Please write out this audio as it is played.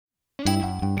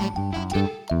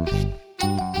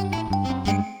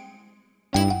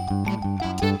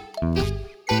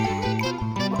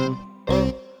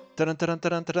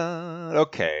Dun-dun-dun-dun-dun-dun.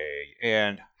 Okay,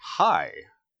 and hi,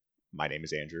 my name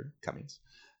is Andrew Cummings,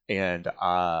 and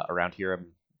around here I'm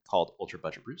called Ultra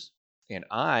Budget Bruce, and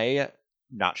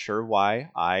not sure why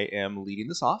I am leading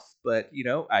this off, but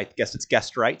I guess it's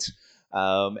guest right.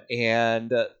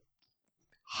 And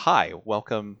Hi,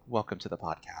 welcome to the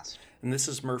podcast. And this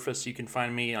is Murphys. You can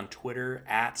find me on Twitter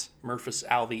at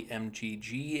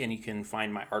MurphysAlvyMGG, and you can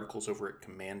find my articles over at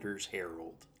Commander's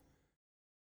Herald.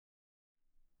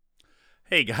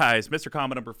 Hey guys, Mr.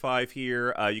 Common number 5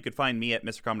 here. You can find me at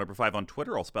Mr. Common number 5 on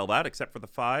Twitter, all spelled out except for the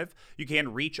 5. You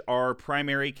can reach our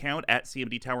primary account at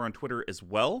CMD Tower on Twitter as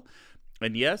well.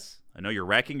 And yes, I know you're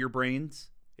racking your brains.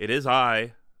 It is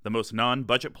I, the most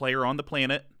non-budget player on the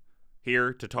planet,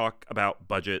 here to talk about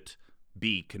budget.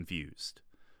 Be confused.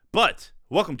 But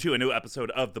welcome to a new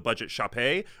episode of the Budget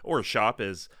Shop-A, or Shop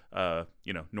as,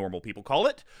 normal people call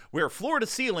it, where floor to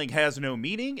ceiling has no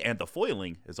meaning and the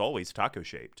foiling is always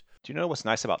taco-shaped. Do you know what's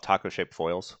nice about taco-shaped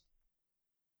foils?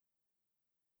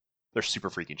 They're super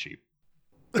freaking cheap.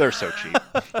 They're so cheap.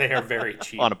 They are very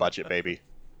cheap. On a budget, baby.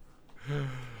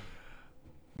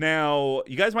 Now,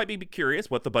 you guys might be curious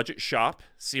what the Budget Shop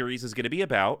series is going to be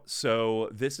about. So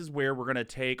this is where we're going to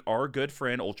take our good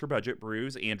friend, Ultra Budget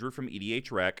Brews, Andrew from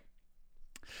EDH Rec,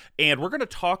 and we're going to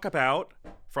talk about,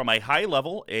 from a high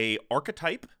level, a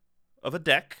archetype of a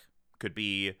deck. Could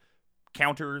be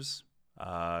counters,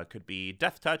 could be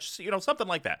Death Touch, something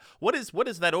like that. What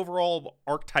is that overall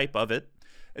archetype of it?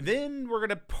 And then we're going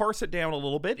to parse it down a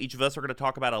little bit. Each of us are going to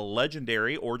talk about a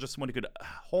legendary or just someone who could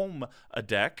home a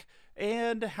deck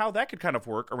and how that could kind of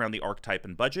work around the archetype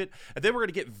and budget. And then we're going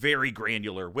to get very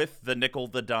granular with the nickel,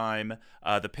 the dime,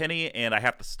 the penny, and I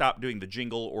have to stop doing the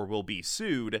jingle or we'll be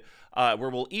sued, where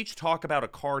we'll each talk about a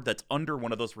card that's under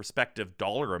one of those respective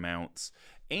dollar amounts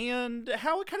and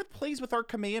how it kind of plays with our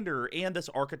commander and this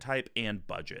archetype and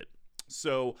budget.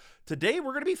 So today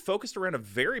we're going to be focused around a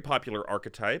very popular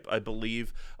archetype. I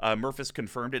believe Murphys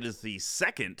confirmed it is the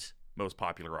second most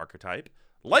popular archetype,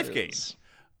 Life Gain.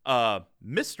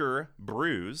 Mr.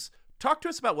 Brews, talk to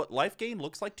us about what Life Gain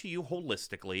looks like to you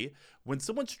holistically when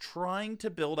someone's trying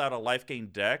to build out a Life Gain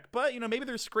deck, but maybe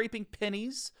they're scraping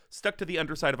pennies stuck to the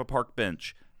underside of a park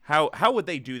bench. How would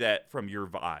they do that from your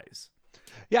eyes?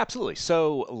 Yeah, absolutely.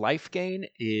 So Life Gain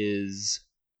is,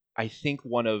 I think,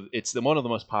 one of the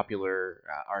most popular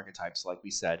archetypes, like we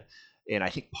said, and I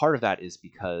think part of that is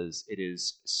because it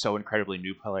is so incredibly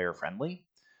new player friendly.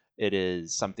 It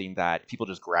is something that people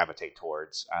just gravitate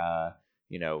towards.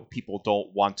 People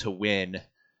don't want to win,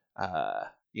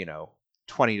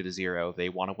 20-0. They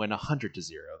want to win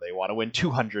 100-0. They want to win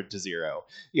 200-0.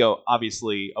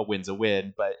 Obviously a win's a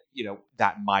win, but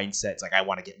that mindset is like, I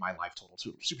want to get my life total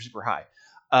super, super high.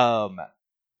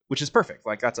 Which is perfect.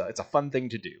 Like it's a fun thing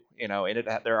to do, and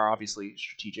there are obviously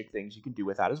strategic things you can do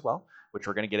with that as well, which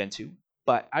we're going to get into.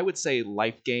 But I would say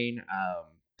Life Gain,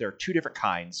 there are two different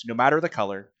kinds, no matter the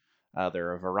color. There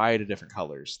are a variety of different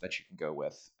colors that you can go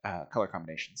with, color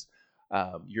combinations.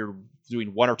 You're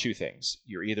doing one or two things.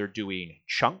 You're either doing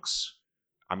chunks.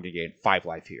 I'm going to gain 5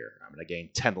 life here. I'm going to gain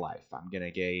 10 life. I'm going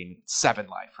to gain 7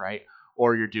 life, right?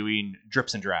 Or you're doing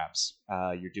drips and drabs.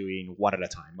 You're doing one at a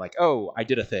time. Like, oh, I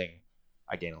did a thing.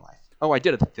 I gain a life. Oh, I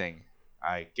did a thing.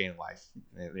 I gain a life.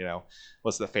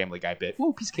 What's the Family Guy bit?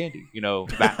 Ooh, piece of candy.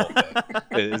 That whole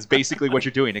thing is basically what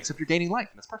you're doing, except you're gaining life,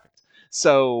 and that's perfect.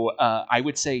 So I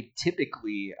would say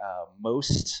typically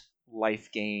most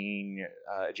life gain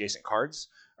adjacent cards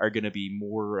are going to be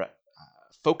more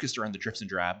focused around the drips and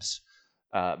drabs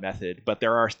method, but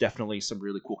there are definitely some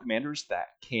really cool commanders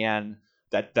that can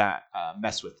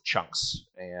mess with chunks,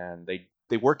 and they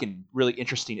work in really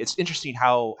interesting. It's interesting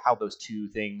how those two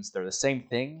things, they're the same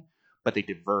thing, but they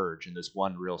diverge in this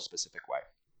one real specific way.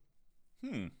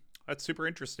 That's super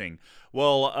interesting.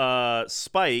 Well,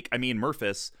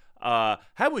 Murphys,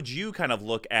 how would you kind of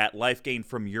look at Life Gain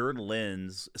from your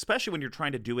lens, especially when you're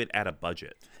trying to do it at a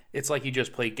budget? It's like you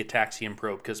just played Gitaxian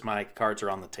Probe because my cards are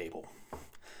on the table.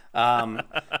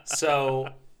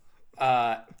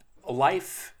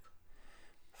 Life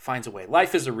finds a way.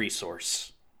 Life is a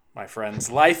resource, my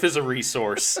friends. Life is a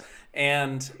resource.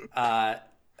 And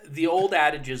the old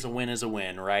adage is a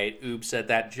win, right? Oob said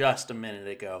that just a minute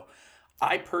ago.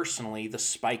 I personally, the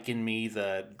spike in me,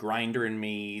 the grinder in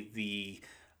me,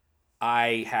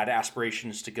 I had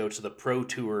aspirations to go to the Pro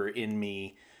Tour in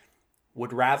me,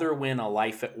 would rather win a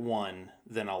life at 1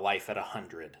 than a life at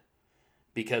 100.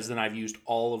 Because then I've used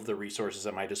all of the resources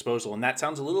at my disposal. And that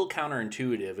sounds a little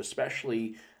counterintuitive,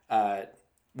 especially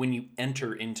when you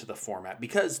enter into the format.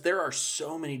 Because there are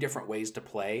so many different ways to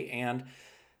play. And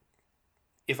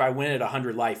if I win at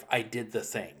 100 life, I did the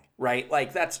thing, right?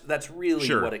 Like that's really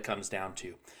Sure. what it comes down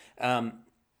to.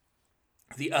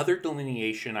 The other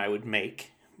delineation I would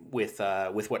make with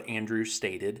what Andrew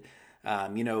stated,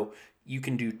 you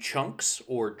can do chunks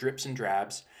or drips and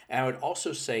drabs, and I would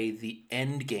also say the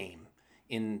end game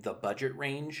in the budget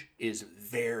range is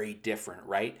very different,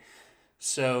 right?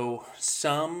 So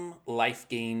some life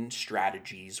gain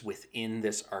strategies within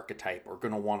this archetype are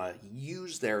going to want to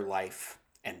use their life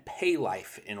and pay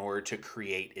life in order to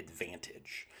create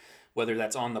advantage, whether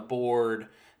that's on the board,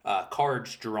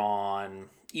 cards drawn,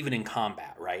 even in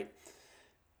combat, right?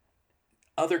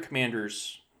 Other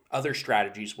commanders, other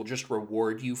strategies will just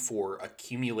reward you for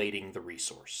accumulating the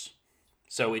resource.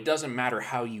 So it doesn't matter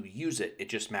how you use it, it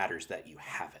just matters that you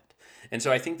have it. And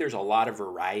so I think there's a lot of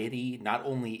variety, not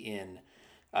only in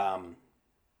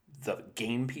the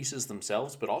game pieces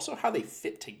themselves, but also how they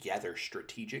fit together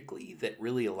strategically, that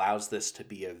really allows this to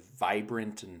be a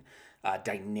vibrant and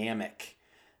dynamic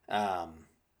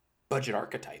budget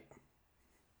archetype.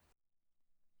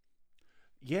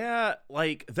 Yeah,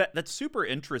 like that's super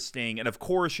interesting. And of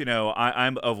course,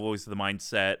 I'm always the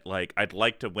mindset, like, I'd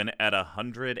like to win at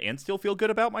 100 and still feel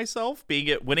good about myself.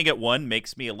 Winning at 1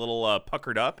 makes me a little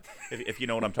puckered up, if you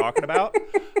know what I'm talking about.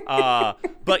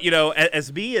 But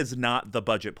as me as not the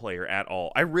budget player at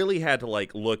all, I really had to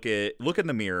look in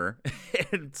the mirror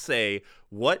and say,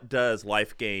 what does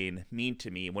life gain mean to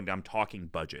me when I'm talking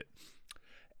budget?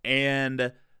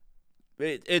 And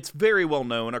it's very well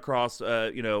known across,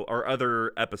 our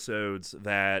other episodes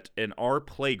that in our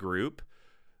play group,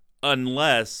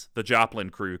 unless the Joplin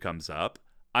crew comes up,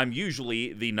 I'm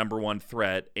usually the number one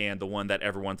threat and the one that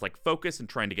everyone's focused and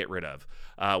trying to get rid of.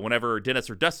 Whenever Dennis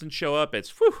or Dustin show up, it's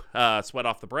sweat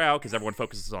off the brow because everyone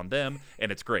focuses on them,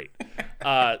 and it's great.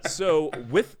 So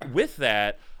with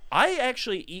that, I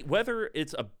actually, whether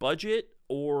it's a budget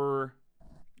or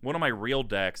one of my real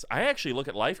decks, I actually look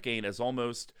at life gain as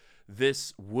almost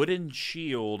this wooden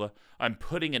shield I'm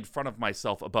putting in front of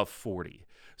myself above 40.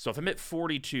 So if I'm at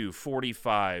 42,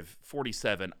 45,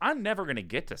 47, I'm never going to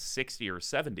get to 60 or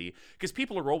 70 because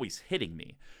people are always hitting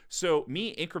me. So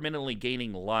me incrementally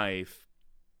gaining life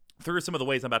through some of the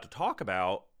ways I'm about to talk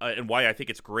about, and why I think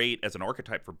it's great as an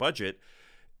archetype for budget,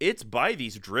 it's by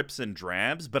these drips and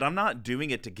drabs, but I'm not doing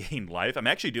it to gain life. I'm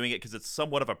actually doing it because it's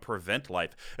somewhat of a prevent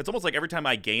life. It's almost like every time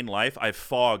I gain life, I've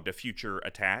fogged a future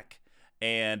attack.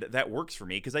 And that works for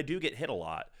me because I do get hit a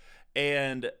lot.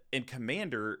 And in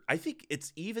Commander, I think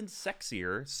it's even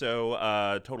sexier. So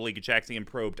totally Gachaxian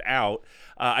probed out.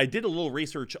 I did a little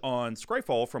research on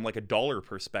Scryfall from a dollar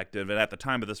perspective. And at the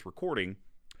time of this recording,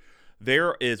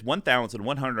 there is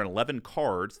 1,111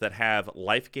 cards that have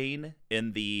life gain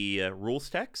in the rules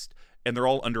text. And they're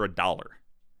all under $1.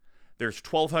 There's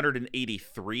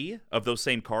 1,283 of those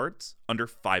same cards under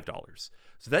 $5.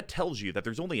 So that tells you that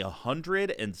there's only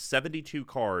 172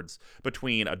 cards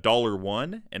between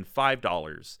 $1 and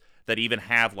 $5 that even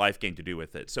have life gain to do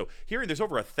with it. So hearing there's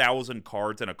over 1,000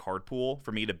 cards in a card pool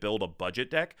for me to build a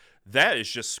budget deck, that is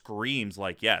just screams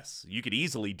yes, you could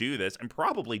easily do this and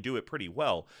probably do it pretty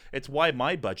well. It's why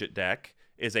my budget deck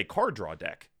is a card draw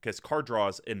deck, because card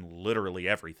draws in literally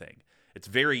everything. It's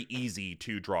very easy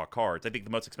to draw cards. I think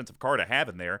the most expensive card I have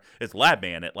in there is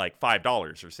Labman at $5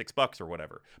 or $6 or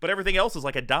whatever. But everything else is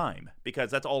a dime because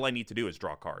that's all I need to do is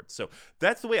draw cards. So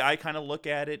that's the way I kind of look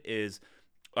at it. Is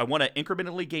I want to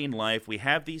incrementally gain life. We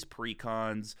have these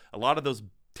precons. A lot of those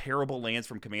terrible lands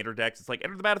from Commander decks, it's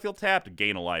enter the battlefield tapped and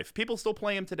gain a life. People still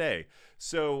play them today.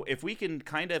 So if we can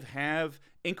kind of have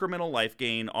incremental life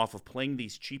gain off of playing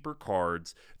these cheaper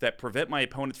cards that prevent my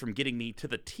opponents from getting me to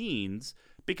the teens,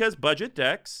 because budget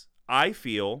decks, I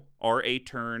feel, are a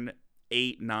turn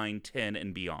 8, 9, 10,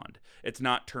 and beyond. It's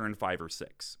not turn 5 or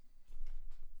 6.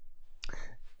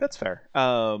 That's fair.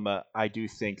 I do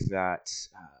think that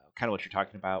kind of what you're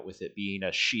talking about with it being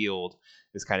a shield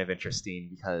is kind of interesting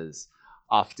because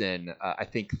often I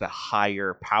think the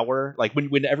higher power,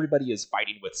 when everybody is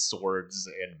fighting with swords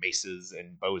and maces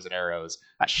and bows and arrows,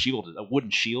 that shield, a wooden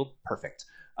shield, perfect.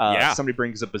 Somebody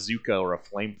brings a bazooka or a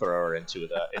flamethrower into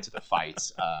the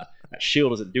fight, that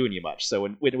shield isn't doing you much. So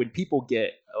when people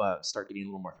start getting a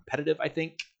little more competitive, I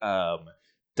think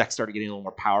decks start getting a little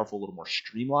more powerful, a little more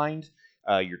streamlined.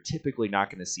 You're typically not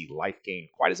going to see life gain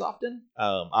quite as often.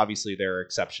 Obviously, there are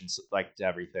exceptions to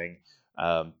everything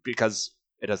because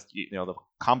it does. The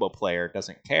combo player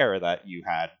doesn't care that you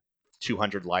had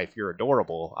 200 life. You're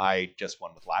adorable. I just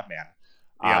won with Labman.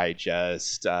 Yep. I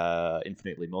just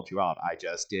infinitely milled you out. I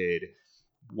just did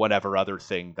whatever other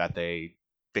thing that they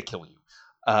kill you.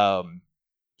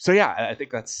 So yeah, I think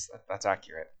that's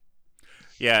accurate.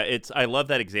 Yeah, I love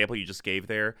that example you just gave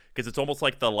there because it's almost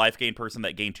like the life gain person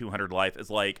that gained 200 life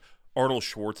is Arnold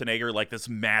Schwarzenegger, like this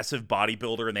massive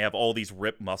bodybuilder, and they have all these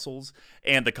ripped muscles,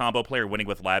 and the combo player winning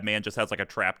with Labman just has like a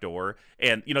trap door,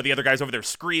 and the other guy's over there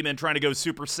screaming, trying to go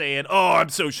Super Saiyan. Oh, I'm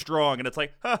so strong, and it's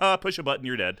like, haha, push a button,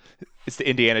 you're dead. It's the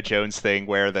Indiana Jones thing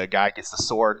where the guy gets the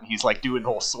sword and he's like doing the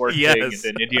whole sword Yes. thing, and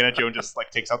then Indiana Jones just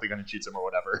like takes out the gun and shoots him or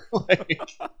whatever.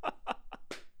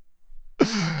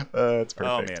 It's perfect.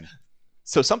 Oh man.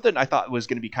 So something I thought was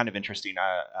going to be kind of interesting.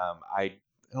 I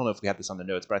don't know if we have this on the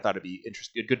notes, but I thought it'd be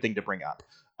a good thing to bring up.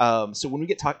 So when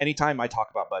we anytime I talk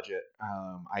about budget,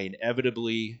 I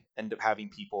inevitably end up having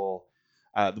people.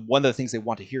 One of the things they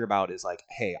want to hear about is like,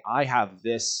 hey, I have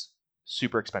this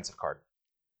super expensive card,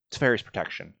 Teferi's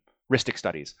Protection, Rhystic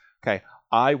Studies. Okay,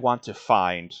 I want to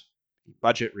find a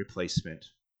budget replacement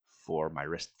for my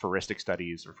Rhystic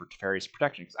Studies or for Teferi's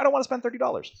Protection because I don't want to spend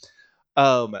 $30.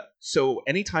 So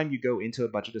anytime you go into a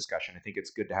budget discussion, I think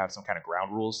it's good to have some kind of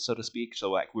ground rules, so to speak.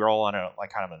 So like we're all on a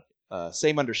like kind of a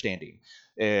same understanding,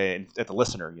 and at the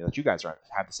listener, that you guys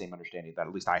have the same understanding that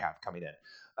at least I have coming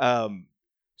in.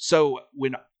 So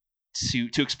when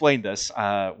to explain this,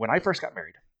 when I first got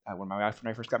married, when my wife and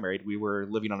I first got married, we were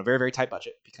living on a very, very tight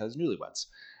budget because newlyweds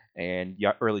and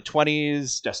early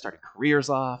 20s, just starting careers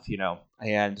off,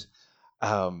 and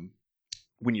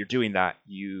when you're doing that,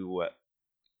 you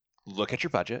look at your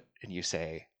budget and you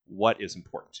say, what is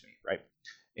important to me, right?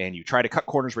 And you try to cut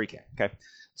corners where you can, okay?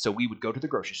 So we would go to the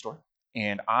grocery store,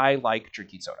 and I like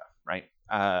drinking soda, right?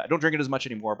 I don't drink it as much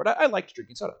anymore, but I liked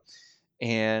drinking soda.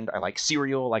 And I like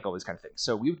cereal, like all these kind of things.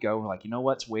 So we would go, we're like, you know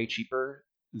what's way cheaper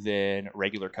than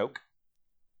regular Coke?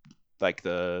 Like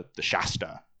the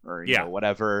Shasta or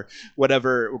whatever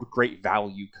great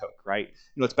value Coke, right?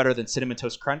 It's better than Cinnamon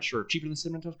Toast Crunch or cheaper than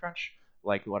Cinnamon Toast Crunch.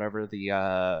 Like whatever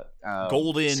the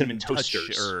Golden Cinnamon Touch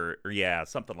Toasters or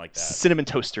something like that. Cinnamon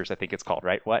Toasters, I think it's called,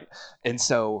 right? What? And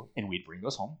we'd bring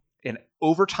those home, and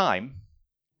over time,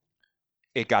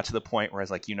 it got to the point where I was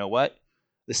like, you know what,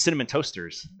 the Cinnamon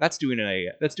Toasters, that's doing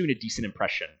a decent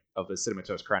impression of the Cinnamon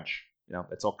Toast Crunch.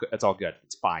 It's all good.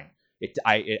 It's fine. It's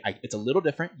a little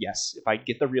different. Yes, if I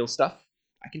get the real stuff,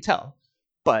 I can tell,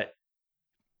 but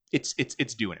it's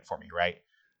doing it for me, right?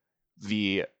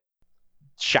 The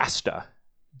Shasta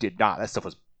did not. That stuff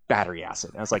was battery acid.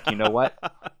 And I was like, you know what?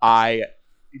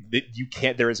 You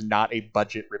can't. There is not a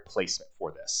budget replacement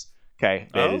for this. Okay.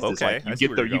 Okay.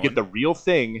 You get the real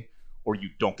thing, or you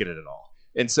don't get it at all.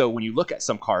 And so when you look at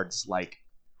some cards like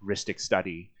Rhystic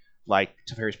Study, like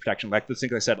Teferi's Protection, like the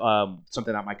things I said,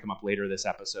 something that might come up later this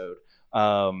episode,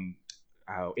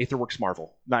 Aetherworks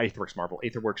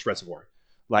Reservoir.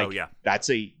 That's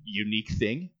a unique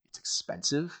thing. It's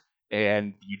expensive.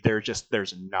 And there's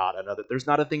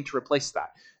not a thing to replace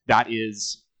that. That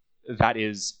is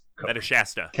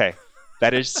Shasta. Okay.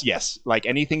 That is, yes. Like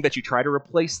anything that you try to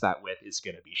replace that with is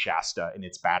going to be Shasta, and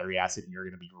it's battery acid, and you're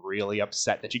going to be really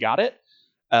upset that you got it.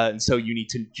 And so you need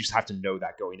to just have to know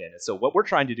that going in. And so what we're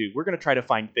trying to do, we're going to try to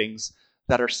find things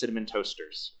that are cinnamon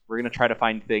toasters. We're going to try to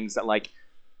find things that like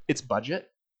it's budget,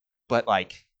 but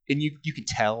like, and you can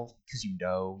tell because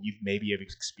you've maybe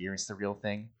experienced the real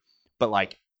thing, but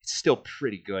like, it's still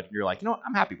pretty good. You're like,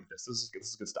 I'm happy with this. This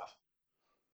is good stuff.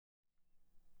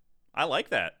 I like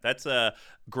that. That's a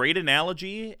great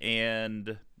analogy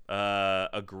and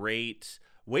a great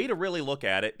way to really look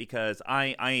at it, because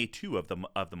I too of the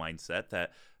mindset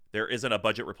that there isn't a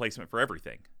budget replacement for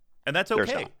everything, and that's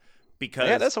okay.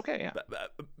 Because that's okay. Yeah.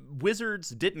 Wizards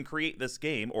didn't create this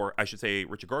game, or I should say,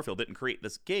 Richard Garfield didn't create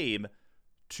this game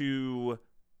to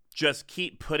just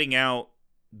keep putting out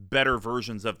better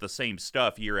versions of the same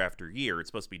stuff year after year. It's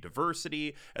supposed to be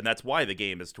diversity, and that's why the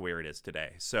game is to where it is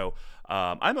today. So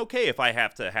I'm okay if I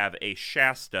have to have a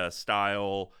Shasta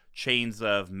style Chains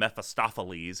of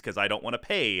Mephistopheles because I don't want to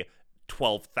pay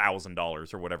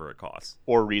 $12,000 or whatever it costs.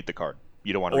 Or read the card.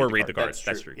 You don't want to read the card.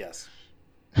 That's true. Yes.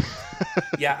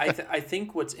 Yeah, I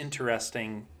think what's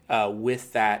interesting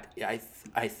with that,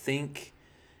 I think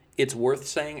it's worth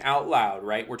saying out loud,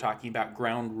 right? We're talking about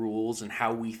ground rules and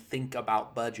how we think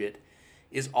about budget,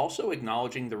 is also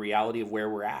acknowledging the reality of where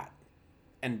we're at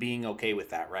and being okay with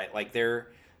that, right? Like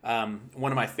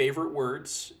one of my favorite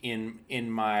words in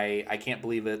my, I can't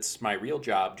believe it's my real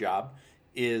job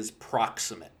is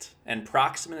proximate. And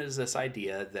proximate is this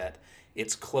idea that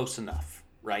it's close enough,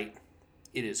 right?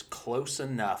 It is close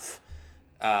enough.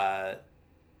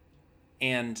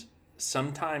 And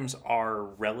sometimes our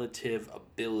relative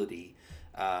ability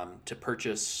to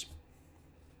purchase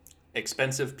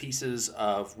expensive pieces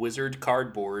of wizard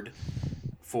cardboard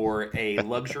for a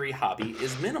luxury hobby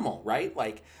is minimal, right?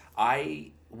 Like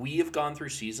we have gone through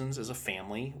seasons as a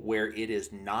family where it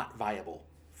is not viable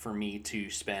for me to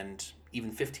spend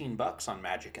even $15 on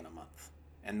Magic in a month.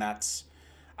 And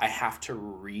I have to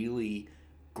really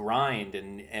grind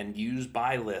and use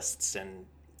buy lists and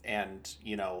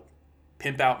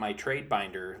pimp out my trade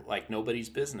binder like nobody's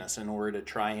business in order to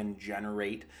try and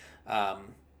generate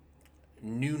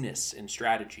newness in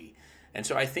strategy. And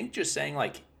so I think just saying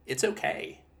like it's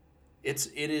okay, it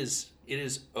is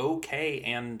okay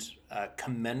and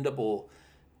commendable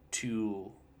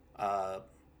to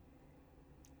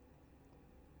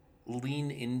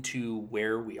lean into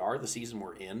where we are, the season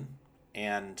we're in,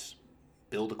 and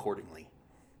build accordingly.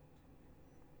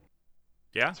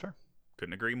 Yeah, That's fair.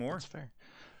 Couldn't agree more. That's fair.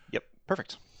 Yep,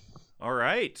 perfect. All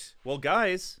right. Well,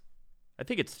 guys, I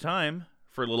think it's time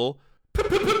for a little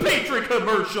Patreon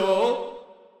commercial.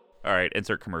 All right,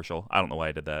 insert commercial. I don't know why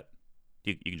I did that.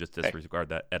 You can just disregard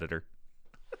that, editor.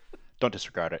 Don't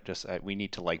disregard it. Just we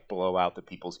need to like blow out the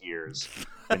people's ears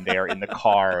when they're in the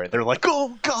car. They're like,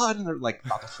 "Oh God!" and they're like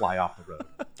about to fly off the road.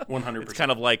 100%. It's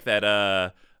kind of like that.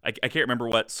 I can't remember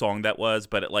what song that was,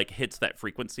 but it like hits that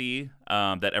frequency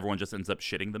that everyone just ends up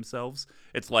shitting themselves.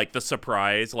 It's like the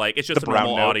surprise. Like it's just The a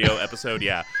normal brown note. audio episode,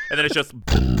 yeah, and then it's just.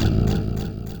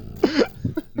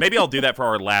 Maybe I'll do that for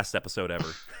our last episode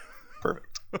ever.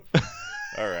 Perfect.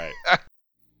 All right.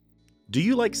 Do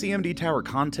you like CMD Tower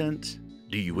content?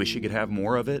 Do you wish you could have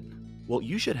more of it? Well,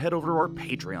 you should head over to our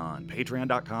Patreon,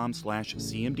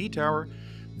 patreon.com/CMD Tower.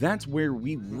 That's where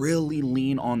we really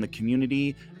lean on the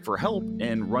community for help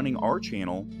in running our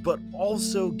channel, but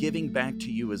also giving back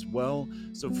to you as well.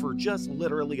 So for just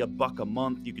literally $1 a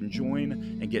month, you can join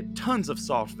and get tons of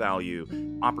soft value,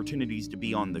 opportunities to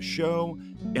be on the show,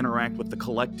 interact with the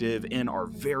collective in our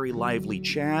very lively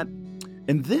chat.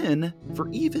 And then, for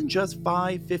even just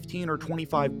 $5, $15, or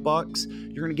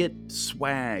 $25, you're going to get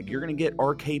swag. You're going to get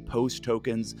RK Post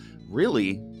tokens.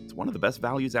 Really, it's one of the best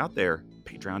values out there.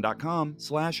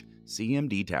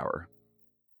 Patreon.com/CMD Tower.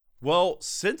 Well,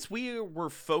 since we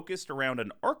were focused around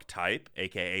an archetype,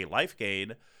 aka life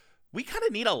gain, we kind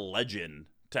of need a legend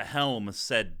to helm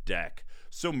said deck.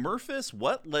 So, Murphys,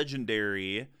 what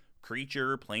legendary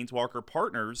creature, planeswalker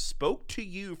partners spoke to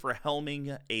you for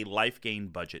helming a life gain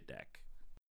budget deck?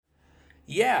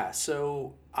 Yeah,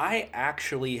 so I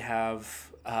actually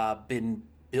have been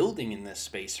building in this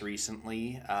space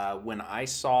recently. When I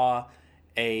saw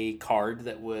a card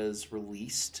that was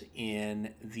released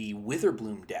in the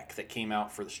Witherbloom deck that came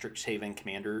out for the Strixhaven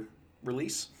Commander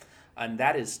release, and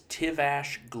that is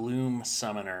Tivash Gloom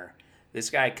Summoner. This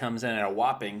guy comes in at a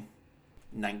whopping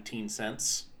 19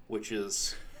 cents, which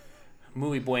is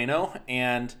muy bueno,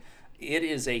 and it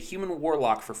is a human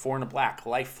warlock for 4 and a black.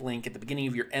 Lifelink at the beginning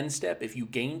of your end step. If you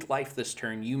gained life this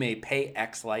turn, you may pay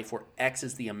X life, where X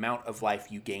is the amount of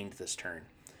life you gained this turn.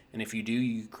 And if you do,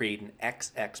 you create an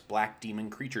XX Black Demon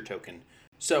creature token.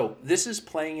 So this is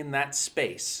playing in that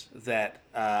space that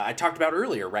I talked about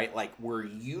earlier, right? Like we're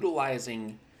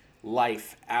utilizing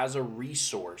life as a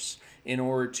resource in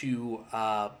order to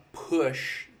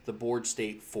push the board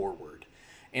state forward.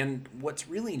 And what's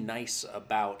really nice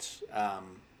about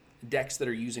decks that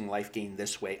are using life gain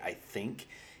this way, I think,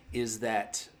 is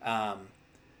that the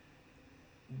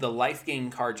life gain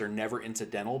cards are never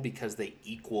incidental because they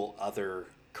equal other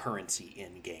currency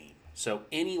in game. So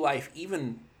any life,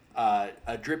 even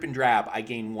a drip and drab, I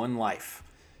gain 1 life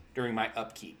during my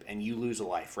upkeep and you lose a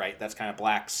life, right? That's kind of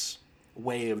Black's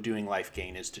way of doing life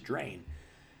gain, is to drain.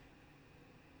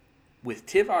 With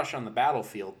Tivash on the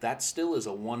battlefield, that still is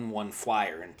a 1/1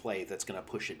 flyer in play that's going to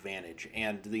push advantage.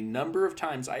 And the number of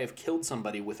times I have killed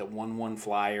somebody with a 1/1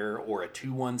 flyer or a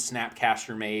 2/1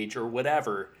 Snapcaster Mage or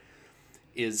whatever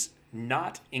is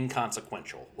not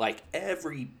inconsequential. Like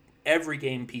every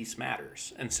game piece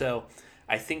matters. And so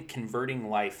I think converting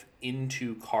life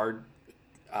into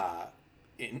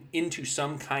into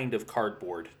some kind of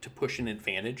cardboard to push an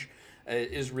advantage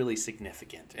is really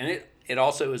significant. And it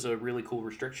also is a really cool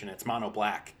restriction. It's mono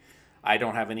black. I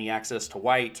don't have any access to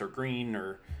white or green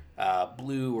or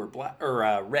blue or black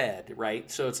or red, right?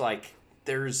 So it's like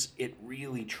it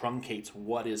really truncates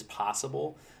what is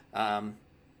possible.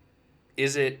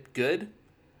 Is it good?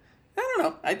 I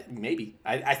don't know. Maybe.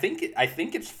 I think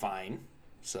it's fine.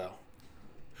 So.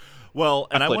 Well,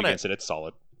 and I I played want against it. It's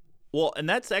solid. Well, and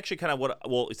that's actually kind of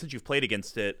since you've played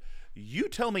against it, you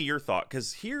tell me your thought.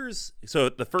 Because so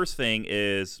the first thing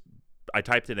is, I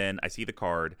typed it in, I see the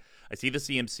card, I see the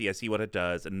CMC, I see what it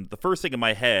does, and the first thing in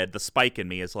my head, the spike in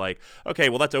me is like, okay,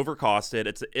 well that's overcosted.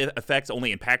 Its effects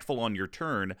only impactful on your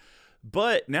turn.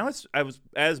 But now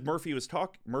as Murphys was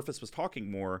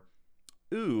talking more,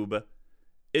 Oob,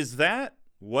 is that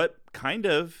what kind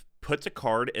of puts a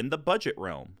card in the budget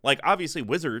realm. Like, obviously,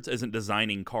 Wizards isn't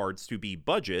designing cards to be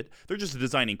budget. They're just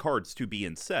designing cards to be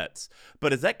in sets.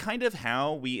 But is that kind of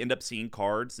how we end up seeing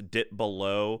cards dip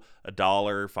below $1,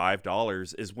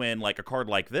 $5? Is when, like, a card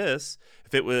like this,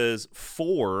 if it was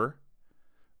 4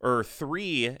 or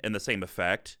 3 in the same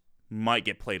effect, might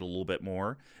get played a little bit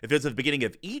more. If it's at the beginning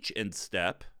of each end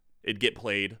step, it'd get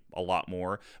played a lot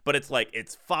more. But it's like,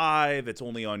 it's 5, it's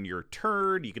only on your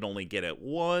turn, you can only get it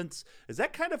once. Is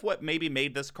that kind of what maybe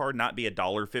made this card not be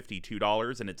 $1.50,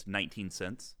 $2, and it's 19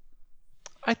 cents?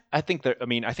 I think that, I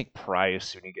mean, I think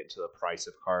price, when you get into the price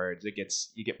of cards,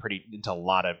 you get pretty into a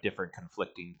lot of different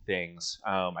conflicting things.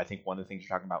 I think one of the things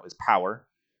you're talking about is power,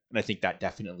 and I think that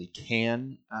definitely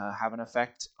can have an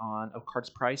effect on a card's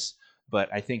price. But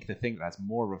I think the thing that has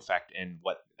more of an effect in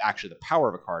what actually the power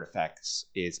of a card affects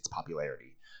is its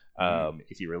popularity.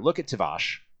 If you were to look at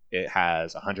Tavash, it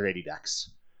has 180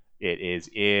 decks. It is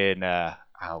in,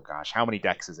 oh gosh, how many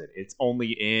decks is it? It's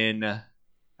only in,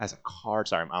 as a card,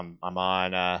 sorry, I'm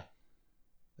on,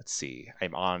 let's see,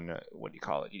 I'm on, what do you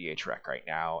call it, EDH Rec right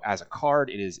now. As a card,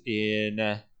 it is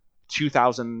in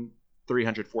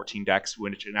 2,314 decks,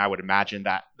 which, and I would imagine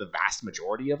that the vast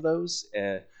majority of those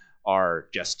are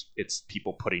just, it's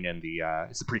people putting in the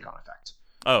it's the precon effect.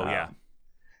 Oh yeah.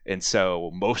 And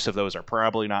so most of those are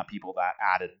probably not people that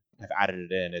have added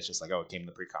it in. It's just like, oh, it came in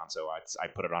the precon, so I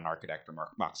put it on Architect or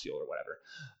Mox Fuel or whatever.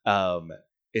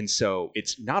 And so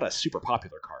it's not a super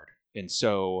popular card. And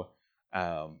so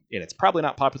and it's probably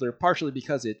not popular partially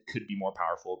because it could be more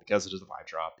powerful, because it is a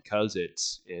 5-drop, because it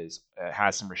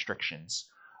has some restrictions.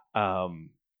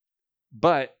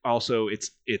 But also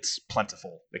it's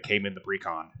plentiful. It came in the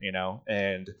precon,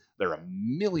 and there are a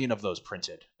million of those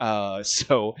printed.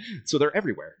 So they're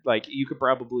everywhere. Like, you could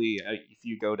probably, if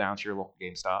you go down to your local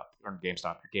GameStop or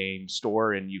your game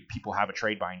store, and people have a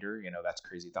trade binder, that's a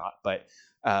crazy thought. But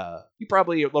there'll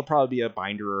probably be a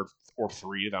binder or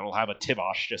 3 that'll have a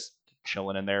Tivosh just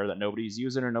chilling in there that nobody's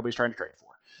using or nobody's trying to trade for,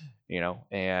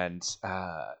 And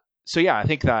so yeah, I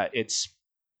think that it's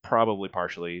probably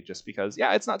partially just because,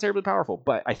 it's not terribly powerful,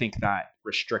 but I think that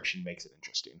restriction makes it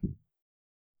interesting.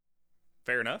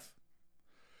 Fair enough.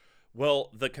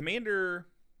 Well, the commander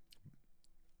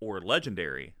or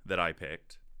legendary that I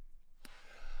picked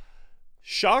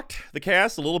shocked the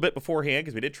cast a little bit beforehand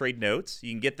because we did trade notes.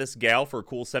 You can get this gal for a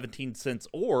cool 17 cents,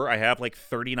 or I have like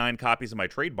 39 copies of my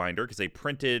trade binder because they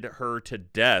printed her to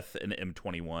death in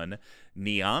M21.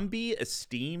 Niambi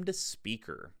Esteemed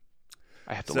Speaker.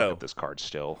 I have to look at this card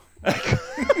still.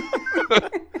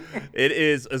 It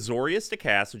is Azorius to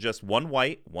cast with just 1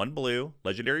 white, 1 blue,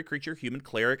 legendary creature, human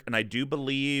cleric, and I do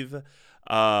believe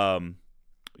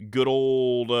good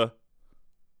old,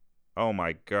 oh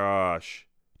my gosh,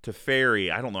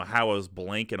 Teferi. I don't know how I was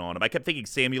blanking on him. I kept thinking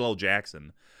Samuel L.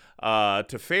 Jackson.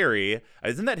 Teferi,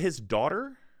 isn't that his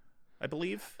daughter, I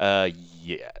believe?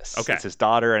 Yes. Okay. It's his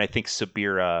daughter, and I think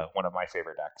Sabira, one of my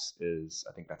favorite decks,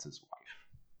 I think that's his wife.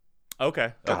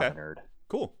 Okay. God, nerd.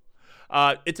 Cool.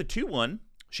 It's a 2/1.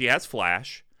 She has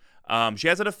flash. She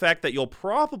has an effect that you'll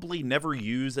probably never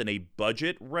use in a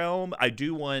budget realm. I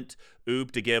do want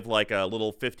Oob to give like a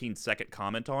little 15-second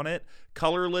comment on it.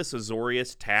 Colorless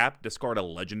Azorius, tap, discard a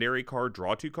legendary card,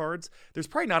 draw 2 cards. There's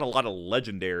probably not a lot of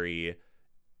legendary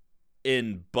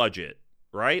in budget,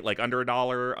 right? Like under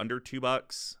 $1, under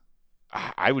 $2.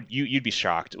 You'd be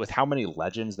shocked with how many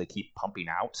legends they keep pumping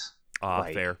out.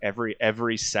 Fair.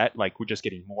 Every set, like, we're just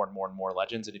getting more and more and more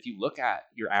legends. And if you look at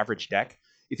your average deck,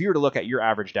 if you were to look at your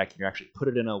average deck and you actually put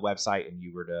it in a website and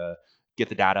you were to get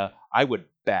the data, I would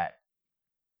bet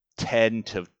 10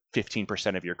 to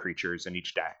 15% of your creatures in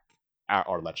each deck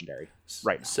are legendary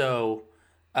right now. So,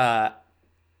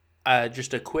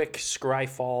 just a quick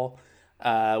Scryfall.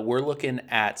 We're looking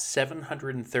at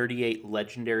 738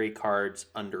 legendary cards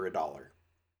under $1.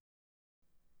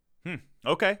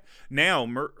 Okay. Now,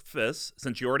 Murphys,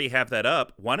 since you already have that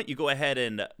up, why don't you go ahead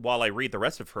and, while I read the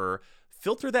rest of her,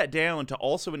 filter that down to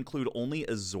also include only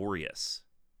Azorius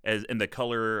as in the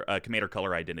color commander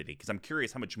color identity, because I'm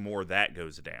curious how much more that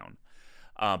goes down.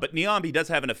 But Niambi does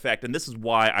have an effect, and this is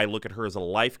why I look at her as a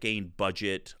life gain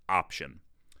budget option.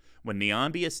 When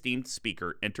Niambi Esteemed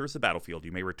Speaker enters the battlefield,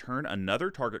 you may return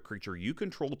another target creature you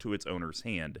control to its owner's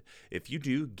hand. If you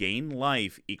do, gain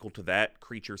life equal to that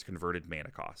creature's converted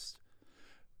mana cost.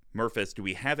 Murphys, do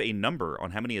we have a number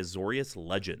on how many Azorius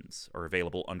legends are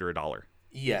available under $1?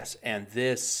 Yes, and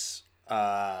this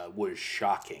was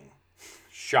shocking.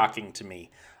 Shocking to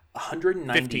me.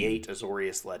 198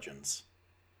 Azorius legends.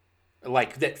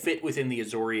 Like, that fit within the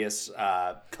Azorius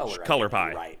color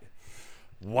pie. Right.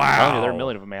 Wow. There are a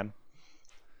million of them, man.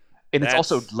 And it's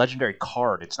also legendary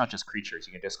card. It's not just creatures.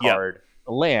 You can discard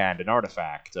a land, an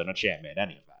artifact, an enchantment,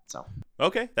 any of that. So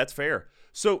Okay, that's fair.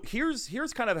 So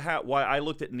here's kind of why I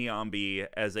looked at Niambi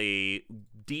as a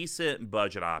decent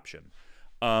budget option.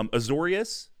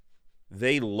 Azorius,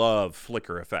 they love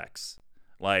flicker effects.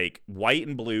 Like white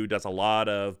and blue does a lot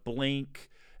of blink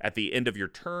at the end of your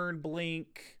turn.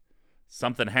 Blink,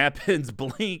 something happens.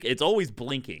 Blink. It's always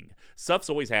blinking. Stuff's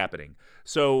always happening.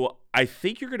 So I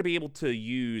think you're going to be able to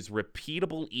use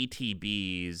repeatable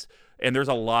ETBs, and there's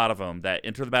a lot of them that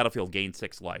enter the battlefield, gain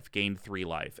 6 life, gain 3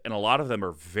 life, and a lot of them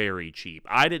are very cheap.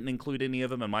 I didn't include any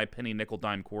of them in my penny, nickel,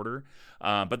 dime, quarter,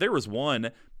 but there was one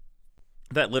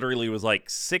that literally was like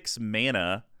 6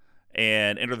 mana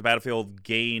and enter the battlefield,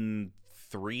 gain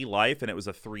 3 life, and it was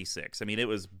a 3/6. I mean, it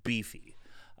was beefy.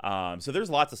 So there's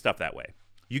lots of stuff that way.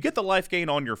 You get the life gain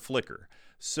on your flicker.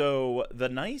 So the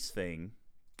nice thing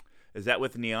is that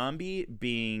with Niambi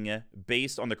being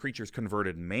based on the creature's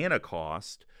converted mana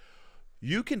cost,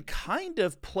 you can kind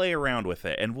of play around with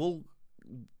it. And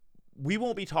we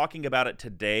won't be talking about it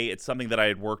today. It's something that I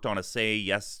had worked on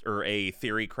a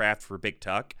theory craft for Big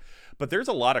Tuck. But there's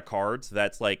a lot of cards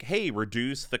that's like, hey,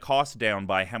 reduce the cost down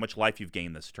by how much life you've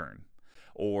gained this turn.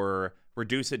 Or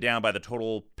reduce it down by the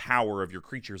total power of your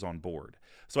creatures on board.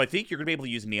 So I think you're going to be able to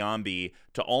use Niambi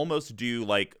to almost do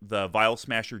like the Vile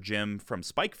Smasher Gem from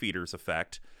Spike Feeder's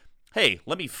effect. Hey,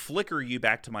 let me flicker you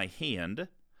back to my hand.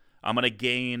 I'm going to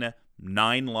gain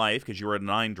 9 life because you're a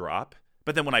 9-drop.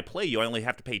 But then when I play you, I only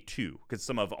have to pay 2 because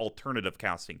some of alternative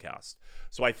casting cost.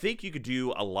 So I think you could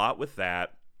do a lot with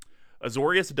that.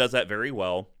 Azorius does that very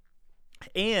well.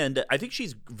 And I think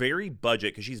she's very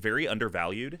budget because she's very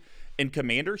undervalued. In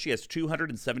Commander, she has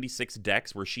 276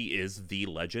 decks where she is the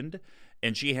legend.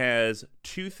 And she has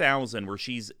 2,000 where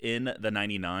she's in the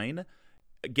 99.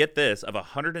 Get this, of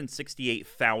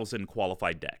 168,000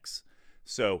 qualified decks.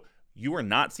 So you are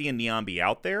not seeing Niambi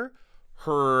out there.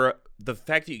 The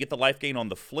fact that you get the life gain on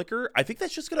the flicker, I think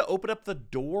that's just going to open up the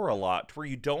door a lot to where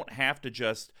you don't have to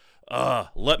just,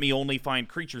 let me only find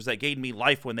creatures that gain me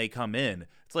life when they come in.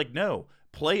 It's like, no,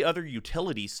 play other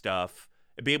utility stuff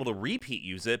and be able to repeat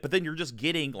use it, but then you're just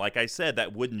getting, like I said,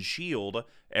 that wooden shield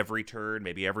every turn,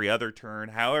 maybe every other turn.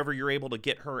 However you're able to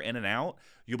get her in and out,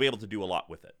 you'll be able to do a lot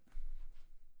with it.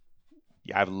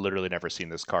 Yeah, I've literally never seen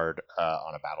this card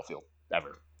on a battlefield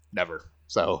ever, never.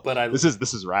 So, but this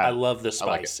is rad. I love the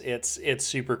spice. Like it. It's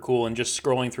super cool. And just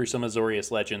scrolling through some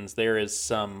Azorius Legends, there's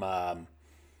some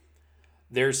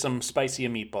spicy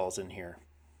meatballs in here.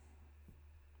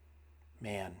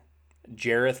 Man,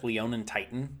 Jareth Leonin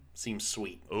Titan seems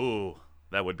sweet. Ooh,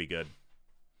 that would be good.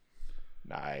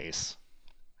 Nice.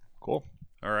 Cool.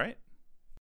 All right.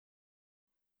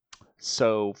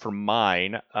 So for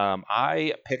mine,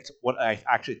 I picked what I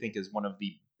actually think is one of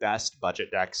the best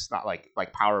budget decks. Not like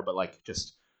power, but like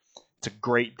just it's a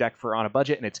great deck for on a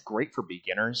budget, and it's great for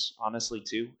beginners, honestly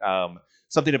too.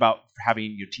 Something about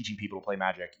having teaching people to play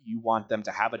Magic. You want them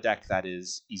to have a deck that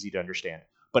is easy to understand,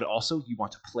 but also you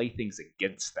want to play things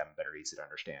against them that are easy to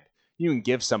understand. You can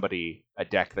give somebody a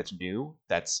deck that's new,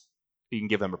 you can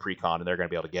give them a precon and they're going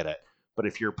to be able to get it. But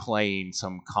if you're playing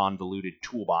some convoluted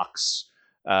toolbox,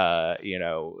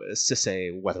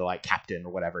 Sisay, Weatherlight Captain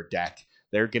or whatever deck,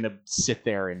 they're going to sit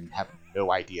there and have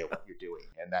no idea what you're doing,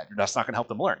 and that's not going to help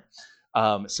them learn.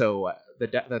 So the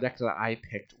deck that I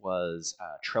picked was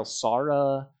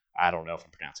Trelsara. I don't know if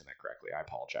I'm pronouncing that correctly. I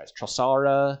apologize.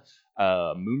 Trelsara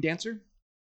Moondancer.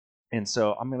 And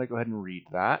so I'm going to go ahead and read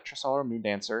that. Trelsara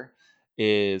Moondancer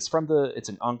is it's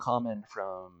an uncommon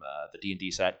from the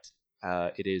D&D set.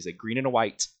 It is a green and a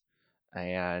white.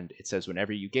 And it says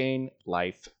whenever you gain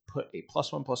life, put a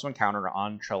 +1/+1 counter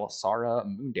on Trelsara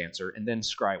Moondancer and then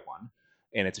scry 1.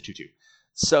 And it's a 2/2.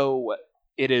 So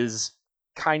it is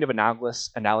kind of analogous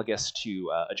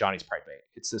to Ajani's Pridebait.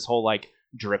 It's this whole like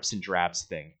drips and drabs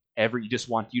thing.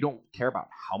 You don't care about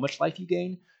how much life you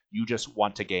gain. You just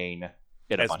want to gain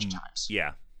it a bunch of times.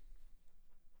 Yeah.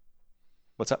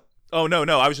 What's up? Oh, no.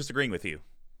 I was just agreeing with you.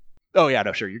 Oh, yeah.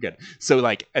 No, sure. You're good. So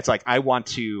like, it's like, I want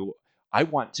to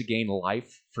gain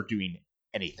life for doing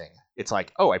anything. It's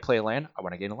like, oh, I play a land. I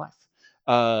want to gain a life.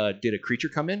 Did a creature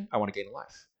come in? I want to gain a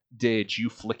life. Did you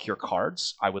flick your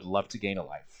cards? I would love to gain a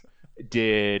life.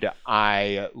 Did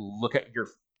I look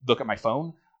at my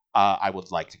phone? I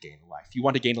would like to gain a life. You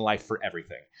want to gain a life for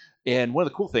everything. And one of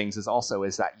the cool things is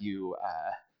that you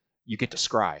get to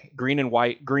scry. Green and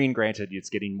white. Green, granted, it's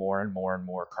getting more and more and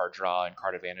more card draw and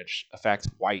card advantage effects.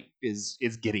 White is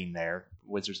getting there.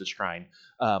 Wizards is trying.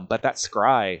 But that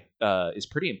scry is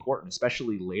pretty important,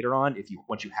 especially later on.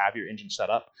 Once you have your engine set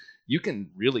up, you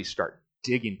can really start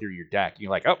digging through your deck.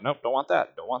 You're like, oh, no, don't want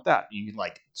that. You can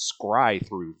like scry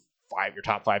through your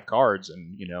top 5 cards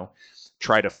and,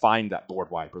 try to find that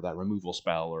board wipe or that removal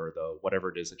spell or the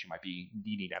whatever it is that you might be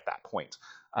needing at that point.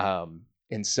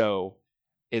 And so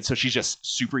she's just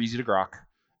super easy to grok,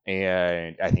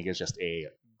 and I think it's just a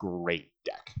great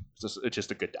deck. It's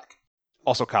just a good deck.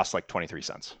 Also costs like 23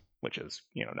 cents, which is,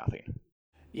 nothing.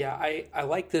 Yeah, I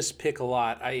like this pick a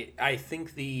lot. I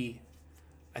think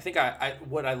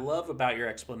what I love about your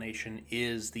explanation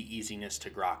is the easiness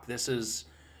to grok.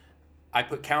 I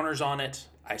put counters on it.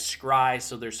 I scry,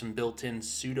 so there's some built-in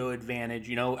pseudo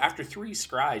advantage. After 3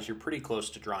 scries, you're pretty close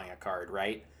to drawing a card,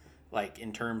 right? Like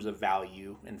in terms of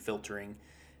value and filtering.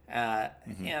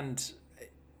 And,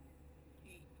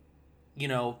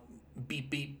 beep,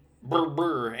 beep, brr,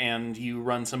 brr, and you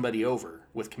run somebody over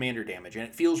with commander damage. And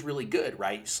it feels really good,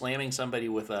 right? Slamming somebody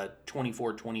with a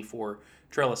 24/24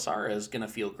 Trelasara is going to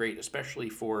feel great, especially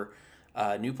for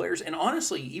new players. And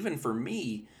honestly, even for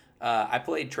me, I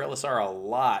played Trelasara a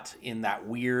lot in that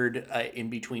weird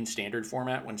in-between standard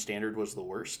format when standard was the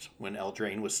worst, when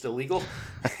Eldraine was still legal.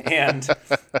 And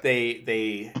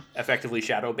they effectively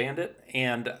shadow banned it.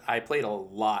 And I played a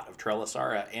lot of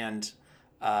Trelasara. And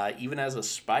even as a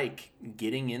spike,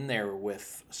 getting in there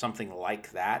with something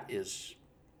like that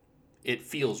it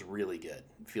feels really good.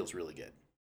 It feels really good.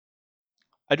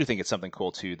 I do think it's something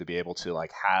cool too to be able to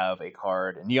like have a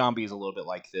card, and Niambi is a little bit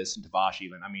like this, and Tavash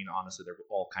even. I mean, honestly, they're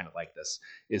all kind of like this.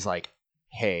 Is like,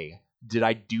 hey, did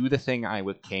I do the thing I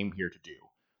came here to do?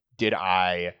 Did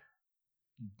I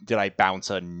bounce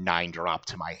a 9-drop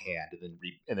to my hand and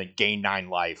then gain 9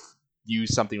 life,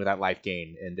 use something with that life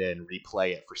gain, and then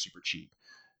replay it for super cheap?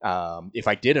 If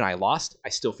I did and I lost, I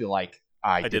still feel like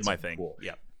I did my thing. Cool.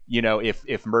 Yeah.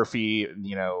 If Murphy,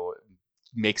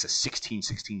 makes a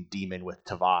 16/16 demon with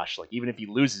Tavash, like even if he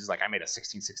loses, like I made a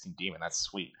 16/16 demon, that's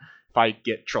sweet. If I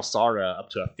get Trelsara up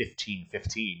to a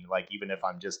 15/15, like even if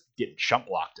I'm just getting chump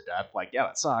blocked to death, like yeah,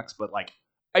 that sucks, but like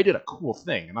I did a cool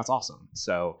thing, and that's awesome.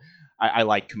 So I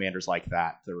like commanders like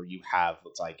that, where you have,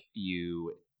 it's like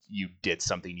you did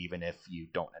something even if you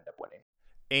don't end up winning.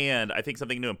 And I think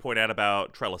something new to point out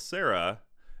about Trelasara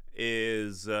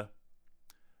is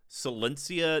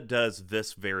Silencia does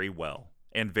this very well.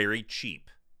 And very cheap.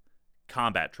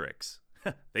 Combat tricks.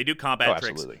 They do combat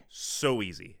tricks so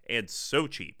easy and so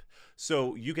cheap.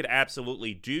 So you could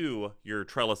absolutely do your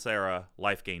Trelasara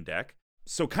life gain deck.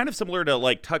 So kind of similar to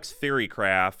like Tuck's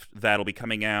Theorycraft that'll be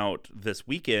coming out this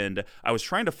weekend, I was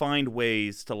trying to find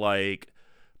ways to like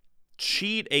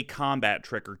cheat a combat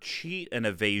trick or cheat an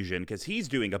evasion because he's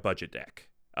doing a budget deck.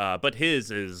 But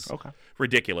his is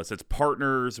ridiculous. It's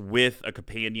partners with a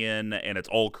companion, and it's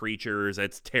all creatures.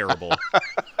 It's terrible.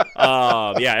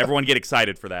 Yeah, everyone get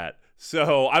excited for that.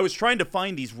 So I was trying to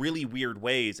find these really weird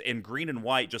ways, and Green and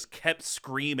White just kept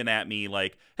screaming at me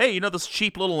like, hey, this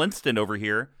cheap little instant over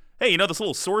here? Hey, this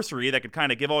little sorcery that could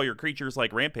kind of give all your creatures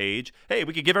like Rampage? Hey,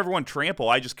 we could give everyone Trample.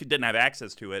 I just didn't have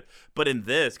access to it. But in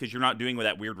this, because you're not doing with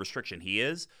that weird restriction he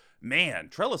is, man,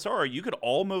 Trelasara, you could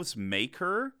almost make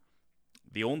her...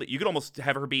 you could almost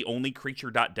have her be only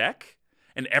creature.deck,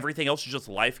 and everything else is just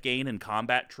life gain and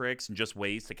combat tricks and just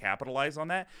ways to capitalize on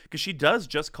that, because she does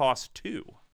just cost 2.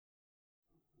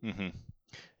 Mm-hmm.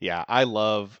 Yeah, I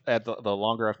love the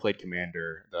longer I've played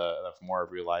Commander, the more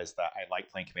I've realized that I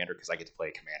like playing Commander because I get to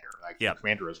play Commander. Like,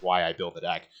 Commander is why I build the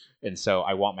deck, and so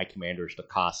I want my commanders to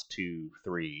cost 2,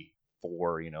 3,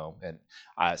 4, and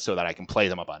so that I can play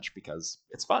them a bunch because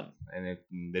it's fun and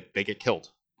they get killed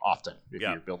often if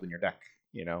you're building your deck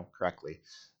correctly.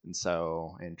 And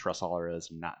Trelasara is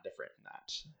not different in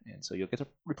that. And so you'll get to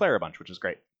replay her a bunch, which is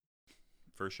great.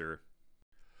 For sure.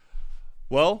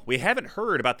 Well, we haven't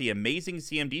heard about the amazing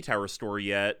CMD Tower story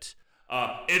yet.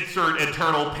 Insert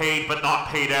internal paid but not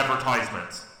paid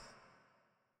advertisements.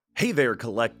 Hey there,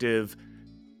 Collective.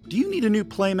 Do you need a new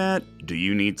playmat? Do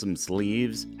you need some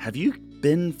sleeves? Have you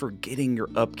been forgetting your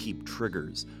upkeep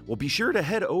triggers? Well, be sure to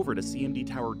head over to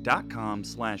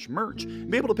cmdtower.com/merch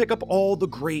and be able to pick up all the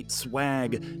great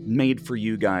swag made for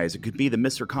you guys. It could be the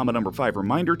Mr. Comma number 5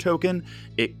 reminder token.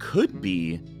 It could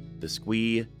be the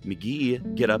Squee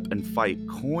McGee Get Up and Fight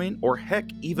coin, or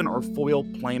heck, even our foil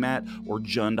playmat or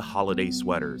Jund holiday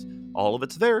sweaters. All of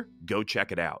it's there. Go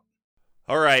check it out.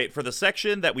 All right, for the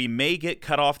section that we may get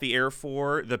cut off the air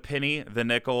for, the penny, the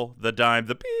nickel, the dime,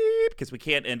 the beep, because we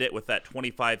can't end it with that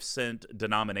 25-cent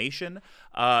denomination.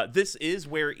 This is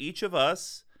where each of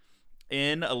us,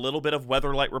 in a little bit of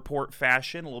Weatherlight Report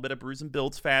fashion, a little bit of Brews and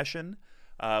Builds fashion,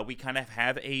 we kind of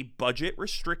have a budget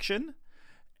restriction.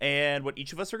 And what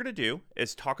each of us are going to do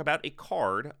is talk about a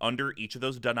card under each of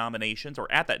those denominations,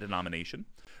 or at that denomination,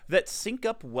 that sync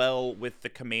up well with the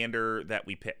commander that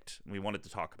we picked and we wanted to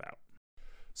talk about.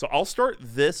 So I'll start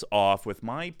this off with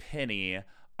my penny.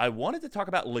 I wanted to talk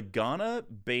about Lagana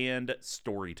Band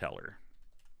Storyteller.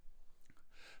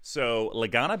 So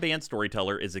Lagana Band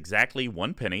Storyteller is exactly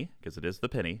 1 penny, because it is the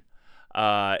penny.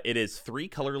 It is 3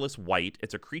 colorless white.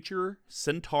 It's a creature,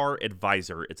 Centaur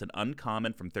Advisor. It's an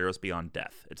uncommon from Theros Beyond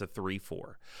Death. It's a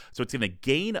 3/4. So it's going to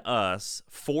gain us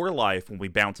 4 life when we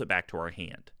bounce it back to our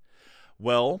hand.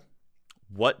 Well,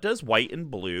 what does white and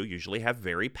blue usually have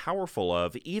very powerful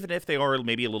of, even if they are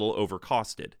maybe a little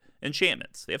overcosted?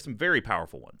 Enchantments. They have some very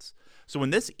powerful ones. So in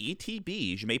this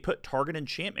ETBs, you may put target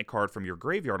enchantment card from your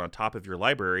graveyard on top of your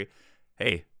library.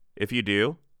 Hey, if you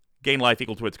do, gain life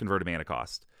equal to its converted mana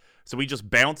cost. So we just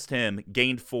bounced him,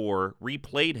 gained 4,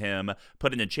 replayed him,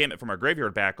 put an enchantment from our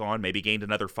graveyard back on, maybe gained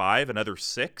another 5, another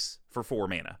 6 for 4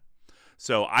 mana.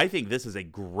 So I think this is a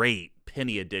great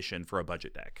penny addition for a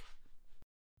budget deck.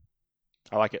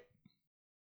 I like it.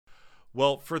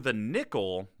 Well, for the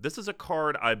nickel, this is a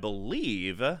card I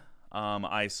believe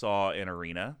I saw in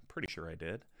Arena. Pretty sure I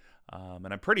did. And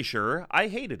I'm pretty sure I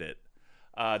hated it.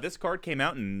 This card came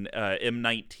out in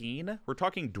M19. We're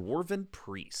talking Dwarven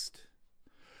Priest.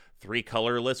 3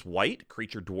 colorless white,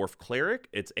 creature dwarf cleric.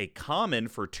 It's a common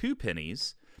for 2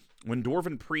 pennies. When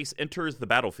Dwarven Priest enters the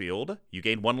battlefield, you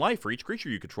gain 1 life for each creature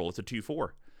you control. It's a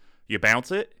 2/4. You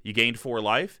bounce it, you gained 4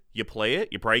 life. You play it,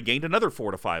 you probably gained another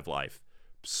 4 to 5 life.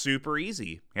 Super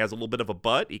easy. He has a little bit of a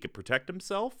butt. He could protect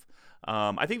himself.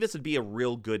 I think this would be a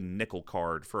real good nickel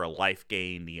card for a life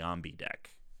gain Niambi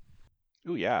deck.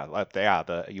 Ooh, yeah.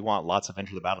 You want lots of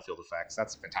enter the battlefield effects.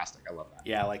 That's fantastic. I love that.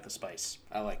 Yeah, I like the spice.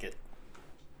 I like it.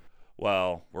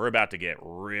 Well, we're about to get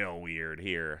real weird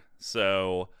here.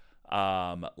 So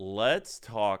let's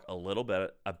talk a little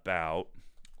bit about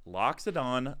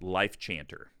Loxodon Life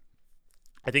Chanter.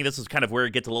 I think this is kind of where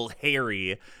it gets a little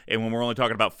hairy, and when we're only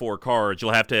talking about 4 cards,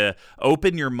 you'll have to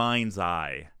open your mind's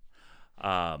eye.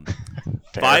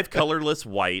 5 colorless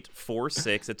white,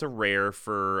 4/6. It's a rare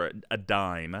for a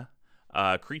dime.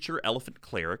 Creature Elephant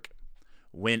Cleric.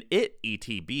 When it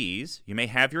ETBs, you may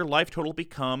have your life total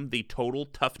become the total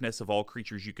toughness of all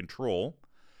creatures you control.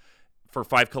 For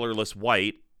 5 colorless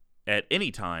white, at any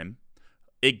time,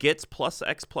 it gets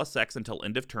 +X until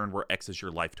end of turn, where X is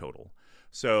your life total.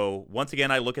 So once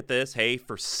again, I look at this. Hey,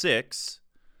 for 6,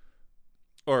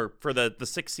 or for the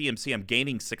 6 CMC, I'm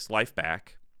gaining 6 life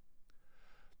back.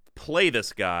 Play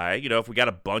this guy. If we got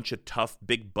a bunch of tough,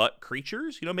 big butt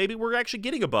creatures, maybe we're actually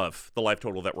getting above the life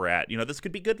total that we're at. This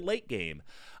could be good late game.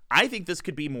 I think this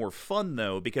could be more fun,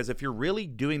 though, because if you're really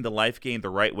doing the life gain the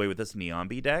right way with this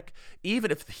Niambi deck,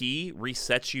 even if he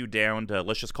resets you down to,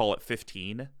 let's just call it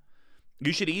 15,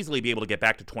 you should easily be able to get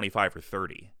back to 25 or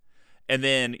 30. And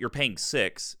then you're paying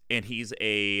 6, and he's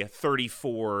a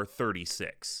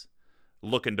 34-36,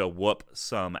 looking to whoop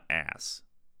some ass.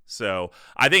 So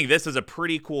I think this is a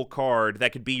pretty cool card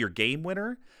that could be your game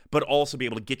winner, but also be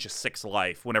able to get you 6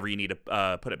 life whenever you need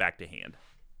to put it back to hand.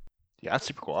 Yeah, that's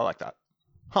super cool. I like that.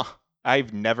 Huh.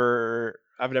 I've never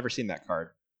seen that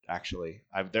card, actually.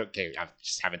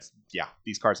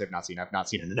 These cards I've not seen. I've not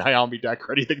seen in a Niambi deck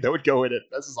or anything that would go in it.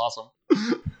 This is awesome.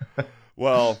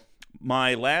 Well,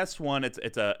 my last one, it's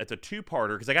a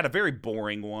 2-parter, because I got a very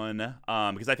boring one,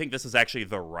 because I think this is actually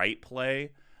the right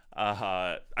play.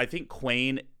 I think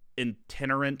Quain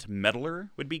Itinerant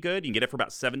Meddler would be good. You can get it for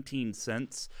about 17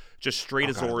 cents. Just straight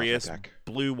Azorius,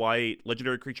 blue-white,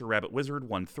 legendary creature, rabbit wizard,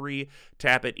 1/3.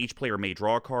 Tap it. Each player may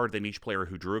draw a card. Then each player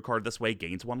who drew a card this way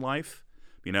gains 1 life.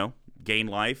 Gain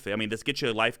life. I mean, this gets you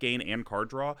a life gain and card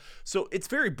draw. So it's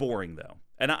very boring, though.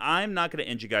 And I'm not going to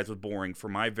end you guys with boring for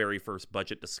my very first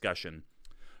budget discussion.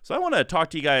 So I want to talk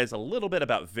to you guys a little bit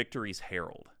about Victory's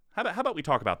Herald. How about we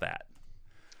talk about that?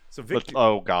 So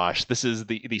oh gosh, this is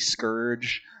the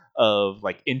scourge of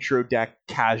like intro deck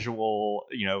casual,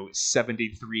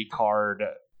 73 card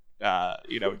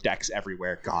decks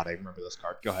everywhere. God, I remember this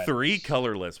card. Go ahead. 3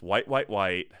 colorless,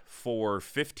 white, for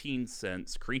 15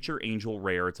 cents. Creature Angel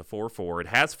rare. It's a 4/4. It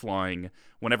has flying.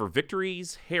 Whenever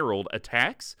Victory's Herald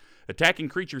attacks, attacking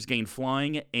creatures gain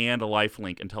flying and a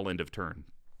lifelink until end of turn.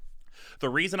 The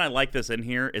reason I like this in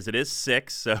here is it is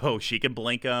 6, so she can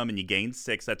blink them and you gain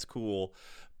 6. That's cool.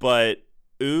 But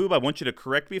Oob, I want you to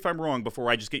correct me if I'm wrong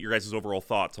before I just get your guys' overall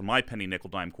thoughts on my penny,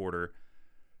 nickel, dime, quarter.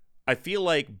 I feel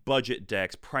like budget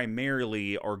decks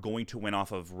primarily are going to win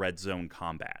off of red zone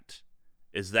combat.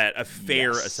 Is that a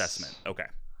fair assessment? Okay.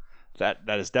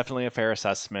 That is definitely a fair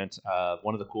assessment.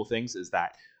 One of the cool things is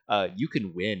that you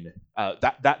can win.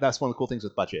 That's one of the cool things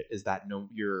with budget is that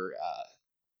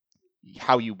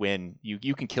how you win.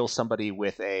 You can kill somebody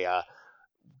with a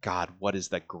God. What is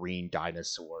that green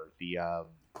dinosaur? The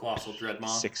Colossal Dreadmaw.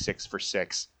 6/6 for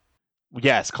 6.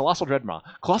 Yes, Colossal Dreadmaw.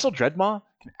 Colossal Dreadmaw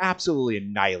can absolutely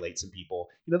annihilate some people.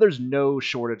 There's no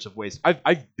shortage of ways.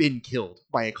 I've been killed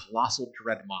by a Colossal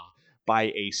Dreadmaw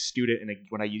by a student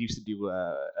when I used to do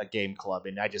a game club,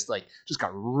 and I just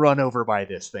got run over by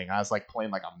this thing. I was like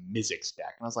playing like a Mizzix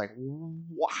deck, and I was like,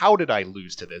 how did I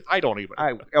lose to this? I don't even.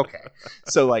 Okay.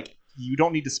 So like, you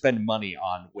don't need to spend money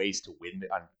on ways to win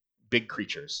on big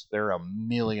creatures. There are a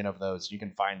million of those. You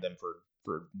can find them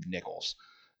for nickels.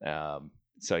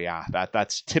 So yeah,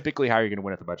 that's typically how you're going to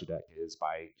win at the budget deck, is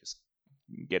by just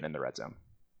getting in the red zone.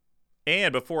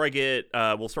 And before I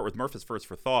we'll start with Murphys first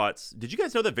for thoughts. Did you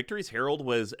guys know that Victory's Herald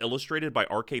was illustrated by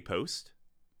RK Post?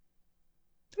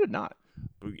 I did not.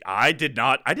 I did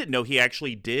not. I didn't know he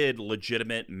actually did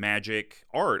legitimate Magic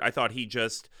art. I thought he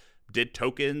just did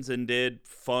tokens and did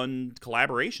fun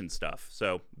collaboration stuff.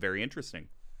 So very interesting.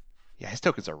 Yeah, his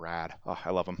tokens are rad. Oh, I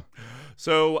love them.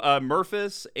 So,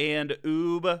 Murphys and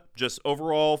Oob, just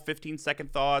overall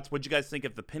 15-second thoughts. What'd you guys think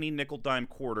of the penny, nickel, dime,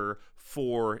 quarter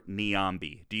for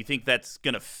Niambi? Do you think that's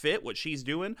going to fit what she's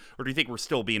doing, or do you think we're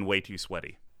still being way too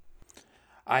sweaty?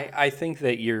 I think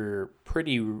that you're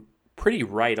pretty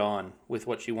right on with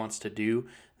what she wants to do.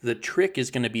 The trick is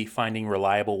going to be finding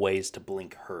reliable ways to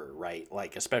blink her, right?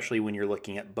 Like, especially when you're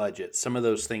looking at budget. Some of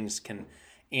those things can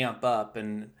amp up,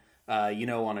 and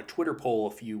on a Twitter poll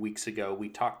a few weeks ago, we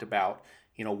talked about,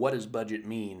 what does budget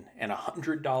mean? And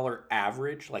 $100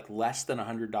 average, like less than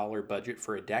 $100 budget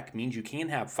for a deck, means you can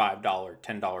have $5,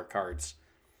 $10 cards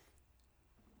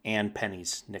and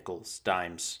pennies, nickels,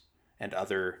 dimes, and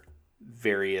other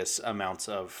various amounts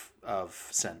of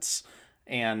cents,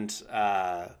 and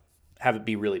have it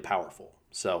be really powerful.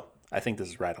 So I think this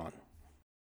is right on.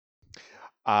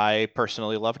 I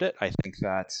personally loved it. I think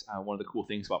that one of the cool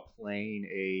things about playing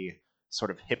a sort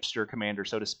of hipster commander,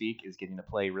 so to speak, is getting to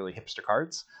play really hipster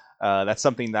cards. That's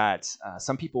something that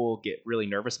some people get really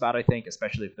nervous about, I think,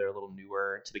 especially if they're a little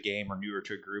newer to the game or newer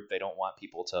to a group. They don't want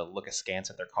people to look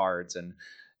askance at their cards and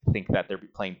think that they're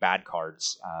playing bad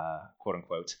cards, quote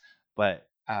unquote. But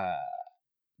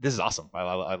this is awesome. I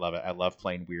love it. I love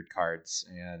playing weird cards,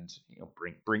 and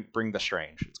bring the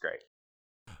strange. It's great.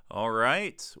 All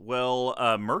right. Well,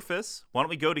 Murphys, why don't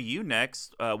we go to you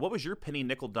next? What was your penny,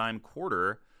 nickel, dime,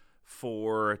 quarter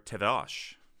for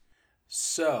Tevash?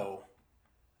 So,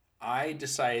 I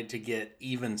decided to get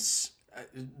even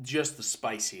just the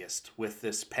spiciest with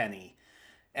this penny.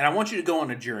 And I want you to go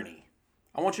on a journey.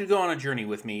 I want you to go on a journey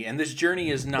with me. And this journey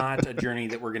is not a journey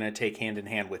that we're going to take hand in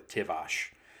hand with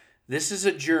Tevash. This is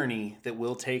a journey that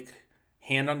we'll take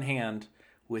hand on hand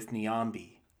with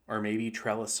Niambi, or maybe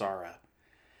Trelasara.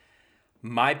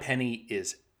 My penny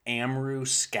is Amru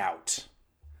Scout.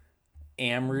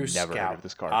 Never Scout. heard of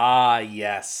this card. Ah,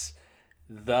 yes.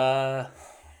 It's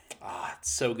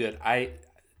so good.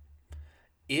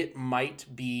 It might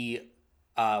be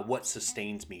what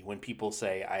sustains me when people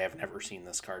say I have never seen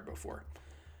this card before.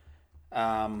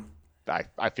 I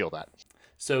feel that.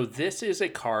 So this is a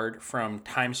card from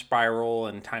Time Spiral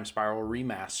and Time Spiral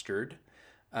Remastered.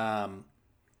 And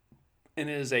it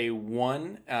is a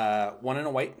 1 and a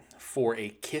white for a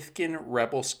Kithkin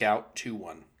Rebel Scout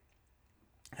 2/1.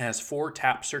 It has 4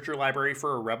 tap Searcher Library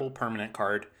for a Rebel permanent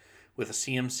card with a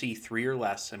CMC 3 or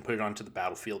less, and put it onto the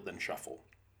battlefield, then shuffle.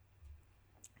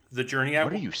 The journey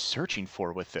What are you searching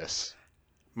for with this?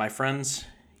 My friends,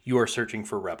 you are searching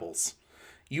for rebels.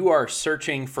 You are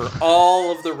searching for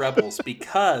all of the rebels,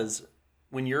 because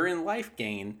when you're in life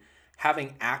gain,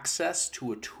 having access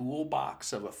to a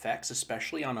toolbox of effects,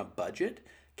 especially on a budget,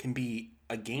 can be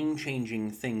a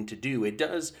game-changing thing to do. It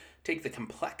does take the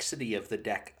complexity of the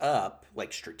deck up,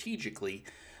 like strategically,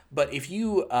 but if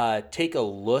you take a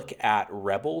look at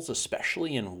rebels,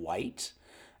 especially in white,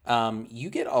 you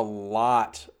get a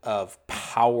lot of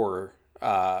power,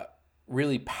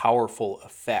 really powerful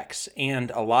effects,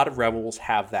 and a lot of rebels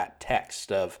have that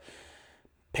text of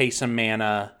pay some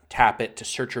mana, tap it to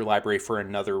search your library for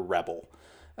another rebel.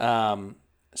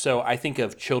 So I think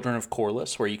of Children of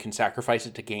Corliss, where you can sacrifice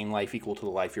it to gain life equal to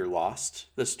the life you're lost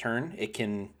this turn. It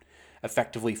can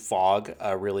effectively fog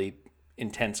a really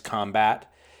intense combat.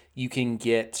 You can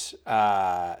get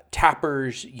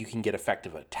tappers. You can get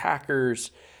effective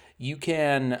attackers. You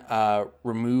can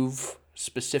remove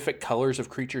specific colors of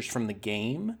creatures from the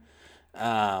game.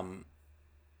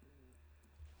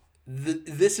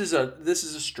 This is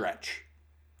a stretch,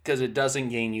 because it doesn't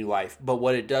gain you life, but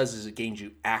what it does is it gains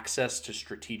you access to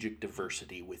strategic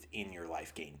diversity within your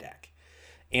life gain deck,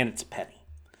 and it's a penny.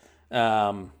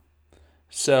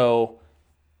 So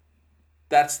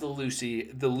that's the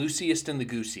Luciest and the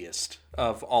goosiest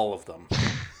of all of them.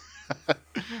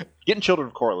 Getting Children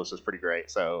of Corliss is pretty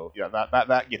great. So yeah,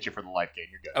 that gets you for the life gain.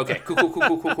 You're good. Okay,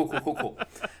 cool.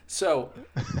 So,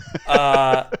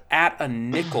 at a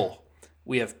nickel,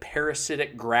 we have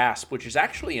Parasitic Grasp, which is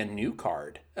actually a new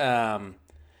card. And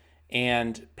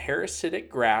Parasitic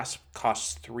Grasp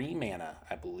costs 3 mana,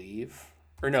 I believe.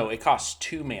 Or no, it costs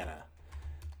 2 mana.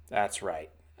 That's right.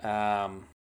 Got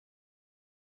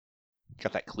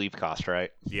that cleave cost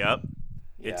right. Yep.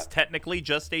 It's technically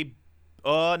just a,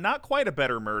 not quite a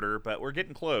better murder, but we're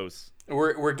getting close.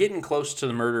 We're getting close to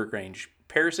the murder range.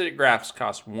 Parasitic Grasp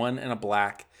costs 1 and a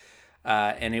black,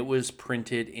 and it was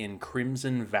printed in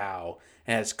Crimson Vow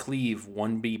and has cleave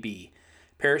 1 BB.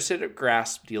 Parasitic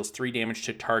Grasp deals 3 damage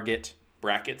to target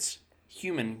brackets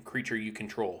human creature you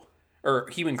control, or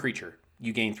human creature.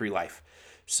 You gain 3 life.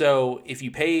 So if you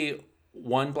pay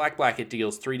 1 black, it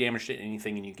deals 3 damage to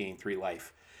anything, and you gain 3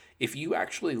 life. If you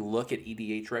actually look at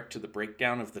EDH Rec to the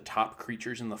breakdown of the top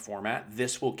creatures in the format,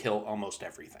 this will kill almost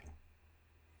everything.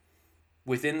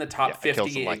 Within the top 50, it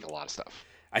kills like a lot of stuff.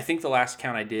 I think the last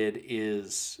count I did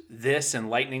is this and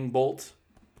Lightning Bolt.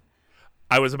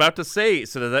 I was about to say,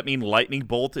 so does that mean Lightning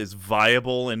Bolt is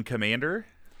viable in Commander?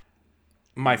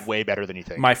 Way better than you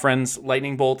think. My friends,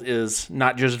 Lightning Bolt is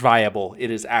not just viable,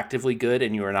 it is actively good,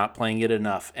 and you are not playing it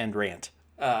enough. End rant.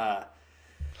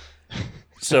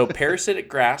 So Parasitic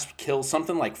Grasp kills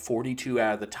something like 42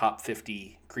 out of the top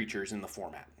 50 creatures in the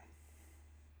format.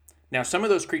 Now, some of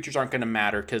those creatures aren't going to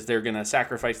matter because they're going to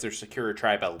sacrifice their Secure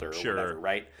Tribe Elder or whatever,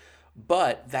 right?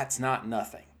 But that's not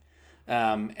nothing.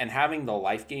 And having the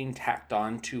life gain tacked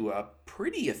on to a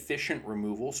pretty efficient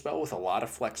removal spell with a lot of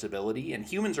flexibility, and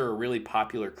humans are a really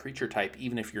popular creature type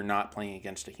even if you're not playing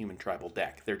against a human tribal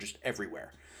deck. They're just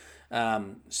everywhere.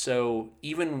 So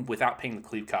even without paying the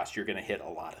cleave cost, you're going to hit a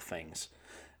lot of things.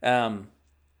 The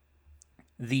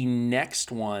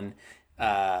next one,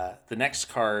 the next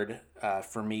card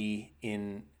for me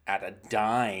at a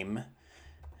dime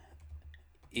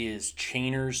is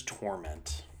Chainer's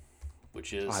Torment,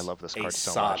 which is I love this card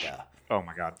so saga. much. Oh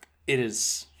my god. It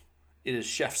is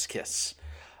chef's kiss.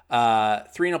 3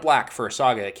 and a black for a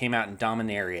saga. It came out in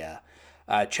Dominaria.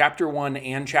 Chapter 1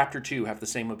 and Chapter 2 have the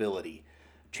same ability.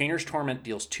 Chainer's Torment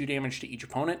deals 2 damage to each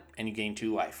opponent, and you gain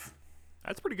 2 life.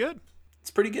 That's pretty good.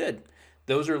 It's pretty good.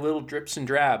 Those are little drips and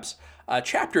drabs.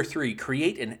 Chapter 3,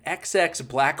 create an XX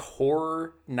Black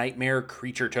Horror Nightmare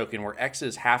creature token where X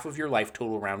is half of your life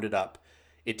total rounded up.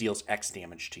 It deals X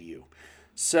damage to you.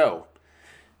 So,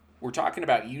 we're talking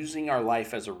about using our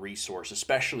life as a resource,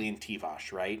 especially in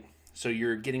Tivash, right? So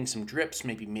you're getting some drips,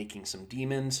 maybe making some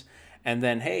demons, and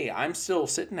then, hey, I'm still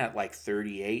sitting at like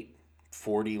 38,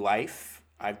 40 life.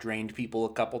 I've drained people a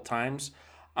couple times.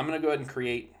 I'm going to go ahead and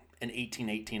create an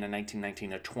 1818, a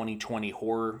 1919, a 2020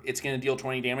 horror. It's going to deal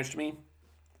 20 damage to me.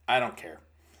 I don't care.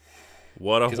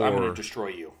 What a horror. Because I'm going to destroy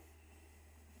you.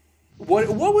 What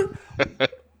would...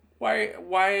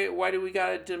 Why do we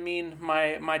gotta demean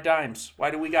my dimes?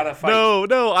 Why do we gotta fight?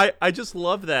 No, I just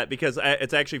love that because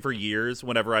it's actually for years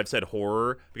whenever I've said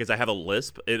horror, because I have a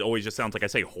lisp, it always just sounds like I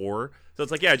say horror. So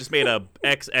it's like, yeah, I just made a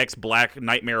XX Black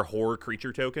Nightmare horror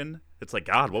creature token. It's like,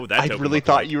 God, what would that I token really look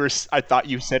thought like? I thought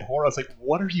you said horror. I was like,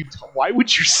 what are you why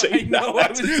would you say I know, that? I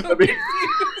was so confused.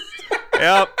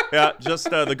 Yeah,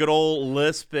 just the good old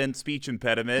lisp and speech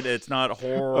impediment. It's not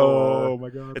horror. Oh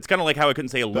my god. It's kind of like how I couldn't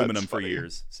say aluminum for funny.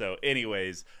 years. So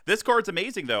anyways, this card's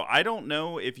amazing though. I don't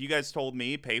know if you guys told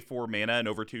me pay 4 mana and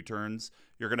over 2 turns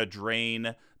you're going to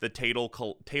drain the table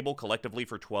collectively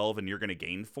for 12 and you're going to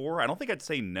gain 4. I don't think I'd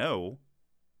say no.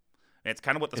 And it's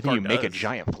kind of what this And then card you does. make a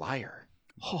giant flyer.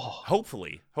 Oh.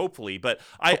 Hopefully. But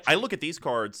I look at these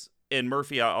cards, and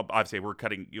Murphy, obviously we're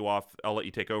cutting you off. I'll let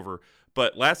you take over.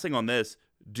 But last thing on this,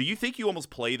 do you think you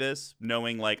almost play this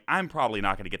knowing, like, I'm probably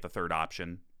not going to get the third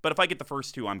option, but if I get the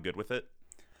first 2, I'm good with it?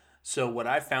 So what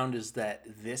I found is that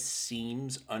this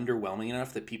seems underwhelming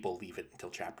enough that people leave it until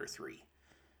Chapter 3.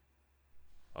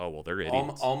 Oh, well, they're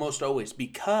idiots. Almost always,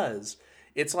 because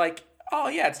it's like, oh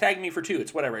yeah, it's tagging me for 2.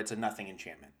 It's whatever. It's a nothing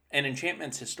enchantment. And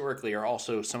enchantments historically are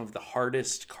also some of the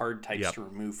hardest card types to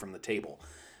remove from the table.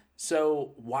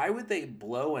 So why would they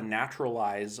blow a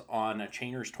naturalize on a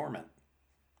Chainer's Torment?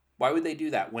 Why would they do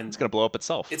that when It's going to blow up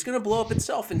itself. it's going to blow up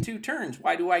itself in 2 turns?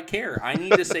 Why do I care? I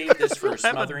need to save this for a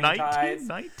Smothering Tithe.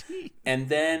 19. And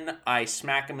then I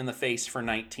smack them in the face for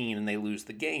 19 and they lose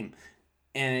the game.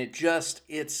 And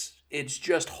it's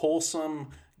just wholesome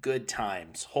good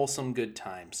times. Wholesome good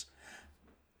times.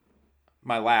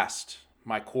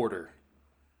 My quarter.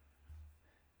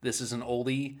 This is an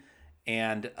oldie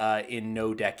and in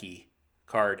no decky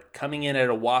card. Coming in at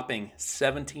a whopping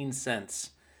 17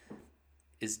 cents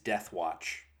is Death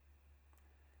Watch.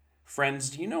 Friends,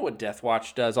 do you know what Death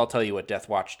Watch does? I'll tell you what Death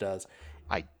Watch does.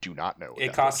 I do not know. What It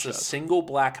Death costs Watch a does. single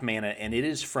black mana, and it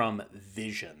is from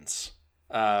Visions,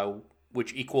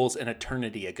 which equals an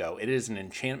eternity ago. It is an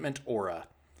enchantment aura.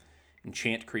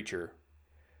 Enchant creature.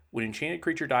 When enchanted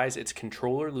creature dies, its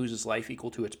controller loses life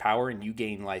equal to its power, and you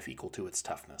gain life equal to its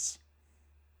toughness.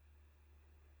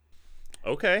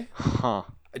 Okay. Huh.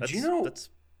 Do you know? That's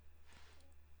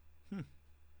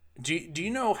Do you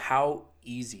know how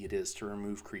easy it is to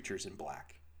remove creatures in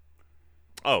black?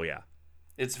 Oh yeah.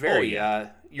 It's very yeah.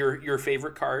 Your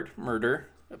favorite card, Murder,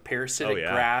 Parasitic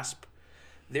yeah. Grasp.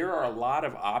 There are a lot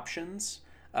of options.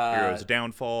 Hero's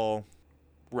Downfall.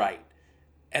 Right.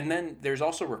 And then there's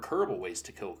also recurrable ways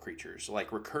to kill creatures,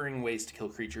 like recurring ways to kill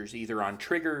creatures either on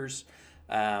triggers,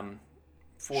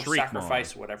 for Shriek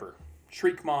sacrifice, whatever.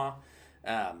 Shriekmaw.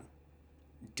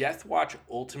 Death Watch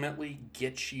ultimately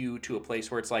gets you to a place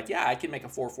where it's like, yeah, I can make a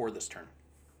 4/4 this turn.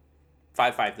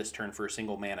 5/5 this turn for a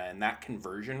single mana, and that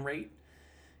conversion rate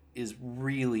is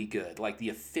really good. Like the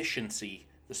efficiency,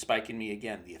 the spike in me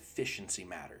again, the efficiency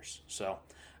matters. So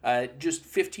just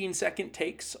 15-second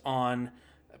takes on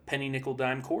penny, nickel,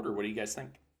 dime, quarter. What do you guys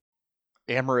think?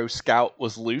 Amaro Scout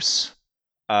was loose.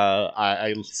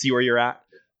 I see where you're at.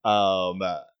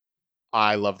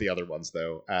 I love the other ones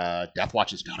though. Death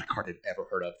Watch is not a card I've ever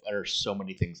heard of. There are so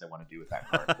many things I want to do with that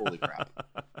card. Holy crap!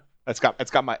 It's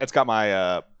got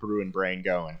my Bruin brain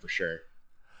going for sure.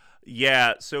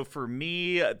 Yeah, so for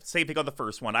me, same thing on the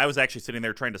first one. I was actually sitting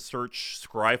there trying to search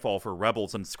Scryfall for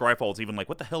Rebels, and Scryfall's even like,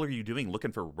 what the hell are you doing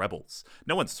looking for Rebels?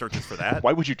 No one searches for that.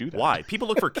 Why would you do that? Why? People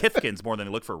look for Kithkins more than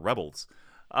they look for Rebels.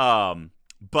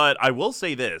 But I will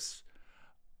say this.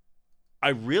 I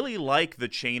really like the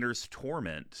Chainer's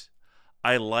Torment.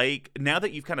 I like, now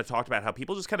that you've kind of talked about how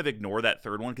people just kind of ignore that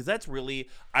third one, because that's really,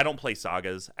 I don't play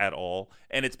sagas at all,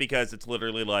 and it's because it's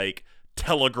literally like,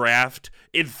 telegraphed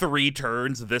in 3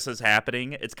 turns this is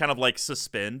happening. It's kind of like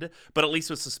Suspend, but at least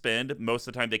with Suspend most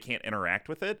of the time they can't interact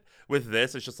with it. With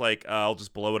this it's just like I'll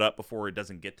just blow it up before it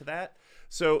doesn't get to that.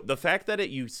 So the fact that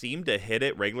you seem to hit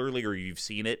it regularly, or you've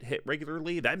seen it hit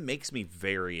regularly, that makes me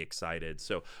very excited.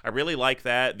 So I really like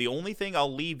that. The only thing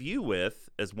I'll leave you with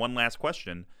as one last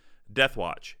question: Death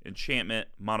Watch, enchantment,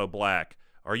 mono black.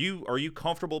 Are you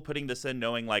comfortable putting this in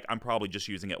knowing like I'm probably just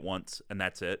using it once and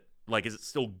that's it? Like, is it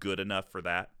still good enough for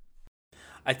that?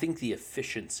 I think the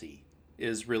efficiency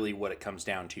is really what it comes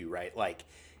down to, right? Like,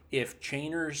 if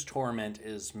Chainer's Torment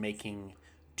is making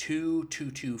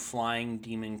 2/2/2 flying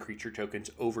demon creature tokens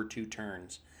over 2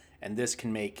 turns, and this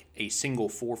can make a single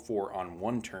 4/4 on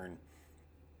 1 turn,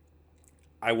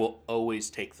 I will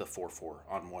always take the 4/4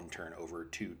 on 1 turn over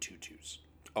 2 2/2s.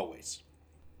 Always.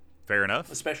 Fair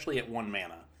enough. Especially at 1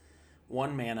 mana.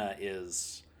 1 mana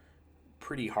is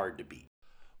pretty hard to beat.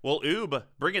 Well, Oob,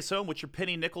 bring us home with your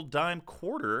penny, nickel, dime,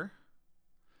 quarter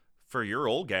for your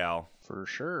old gal. For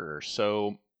sure.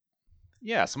 So,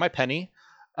 yeah. So my penny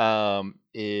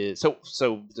is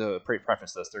so to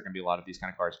preface this, there are going to be a lot of these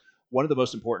kind of cards. One of the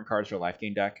most important cards for a life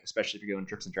gain deck, especially if you're going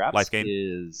tricks and traps, Life gain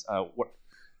is what?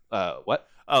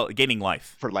 Oh, gaining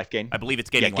life For life gain. I believe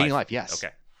it's gaining life. Gaining life. Yes.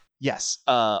 Okay. Yes,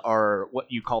 are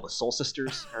what you call the Soul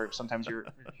Sisters, or sometimes you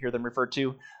hear them referred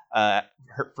to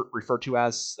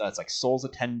as it's like Soul's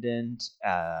Attendant,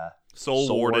 Soul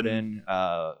Warden.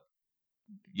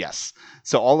 Yes,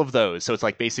 so all of those. So it's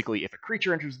like basically if a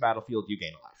creature enters the battlefield, you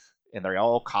gain a life, and they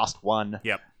all cost 1.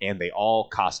 Yep. And they all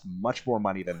cost much more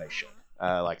money than they should.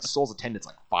 Like Soul's Attendant's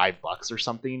like $5 or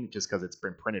something, just because it's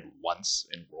been printed once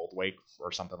in World Weight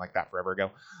or something like that forever ago.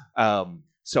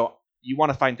 So you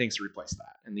want to find things to replace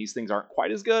that. And these things aren't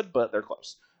quite as good, but they're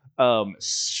close.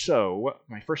 So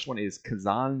my first one is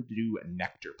Kazandu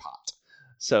Nectar Pot.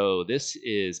 So this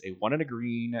is a 1 and a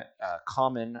green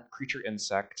common creature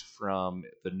insect from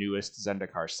the newest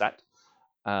Zendikar set.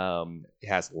 It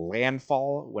has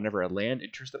landfall. Whenever a land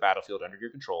enters the battlefield under your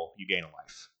control, you gain a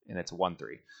life. And it's a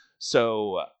 1/3.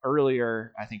 So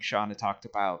earlier, I think Sean had talked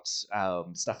about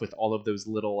stuff with all of those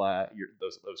little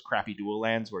those crappy dual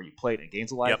lands where you play it and it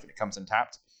gains a life and it comes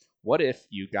untapped. What if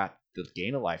you got the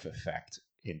gain a life effect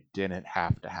and didn't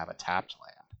have to have a tapped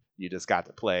land? You just got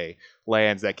to play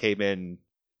lands that came in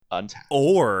untapped.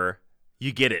 Or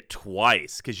you get it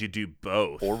twice because you do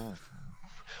both.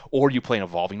 Or you play an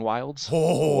Evolving Wilds,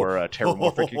 or a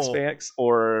Terramorphic Expanse,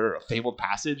 or a Fabled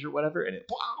Passage, or whatever, and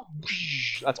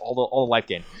that's all the life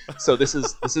gain. So this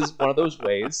is one of those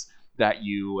ways that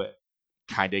you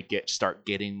kind of start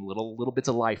getting little bits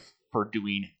of life for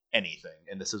doing anything,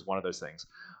 and this is one of those things.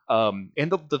 And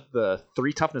the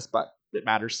 3 toughness, but it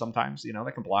matters sometimes.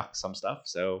 That can block some stuff.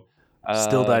 So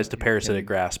Still dies to Parasitic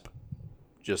Grasp.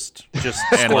 Just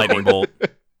and Lightning Bolt.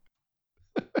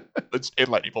 That's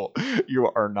Lightning Bolt. You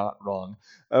are not wrong.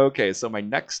 Okay, so my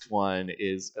next one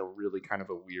is a really kind of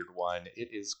a weird one. It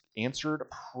is Answered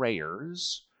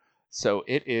Prayers. So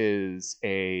it is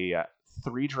a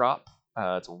 3-drop.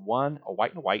 It's a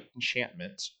white and a white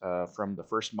enchantment from the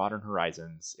first Modern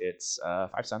Horizons. It's 5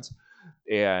 cents.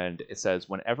 And it says,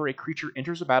 whenever a creature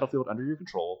enters the battlefield under your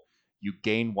control, you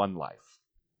gain 1 life.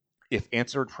 If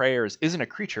Answered Prayers isn't a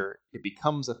creature, it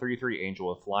becomes a 3/3 angel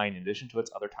with flying in addition to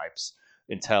its other types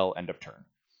until end of turn.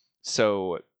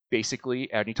 So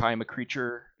basically, anytime a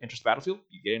creature enters the battlefield,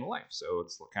 you gain a life. So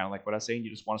it's kind of like what I was saying. You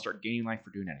just want to start gaining life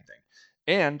for doing anything.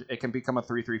 And it can become a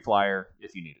 3/3 flyer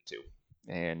if you need it to.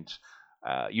 And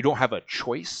you don't have a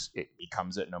choice. It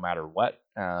becomes it no matter what.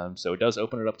 So it does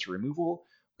open it up to removal.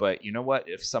 But you know what?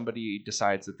 If somebody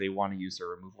decides that they want to use their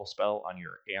removal spell on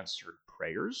your Answered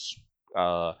Prayers,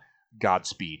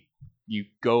 Godspeed. You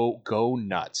go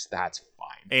nuts. That's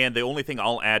fine. And the only thing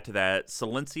I'll add to that,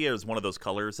 Silencia is one of those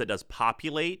colors that does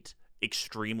populate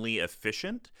extremely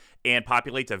efficient and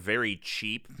populate's a very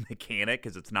cheap mechanic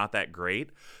because it's not that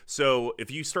great. So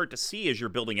if you start to see as you're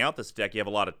building out this deck, you have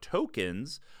a lot of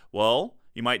tokens, well,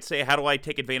 you might say, how do I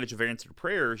take advantage of Answered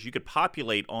Prayers? You could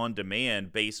populate on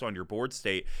demand based on your board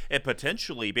state and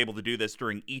potentially be able to do this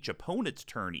during each opponent's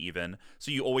turn even, so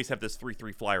you always have this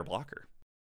 3/3 flyer blocker.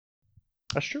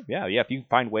 That's true. Yeah. If you can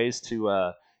find ways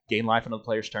to gain life on other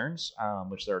players' turns,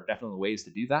 which there are definitely ways to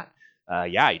do that.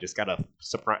 You just got a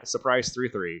surprise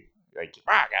 3/3. Like,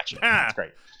 gotcha. That's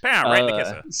great. Pow, right in the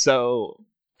kisser. So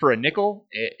for a nickel,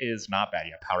 it is not bad.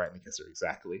 Yeah, pow, right in the kisser,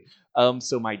 exactly.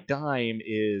 So my dime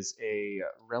is a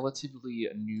relatively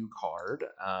new card.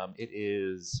 It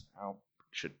is, I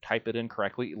should type it in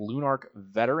correctly, Lunarch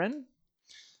Veteran.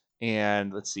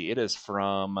 And let's see, it is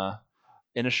from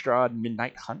Innistrad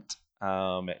Midnight Hunt.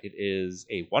 It is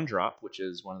a 1-drop, which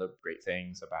is one of the great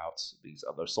things about these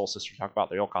other Soul Sisters we talk about.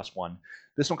 They all cost 1.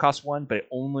 This one costs 1, but it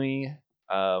only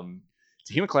it's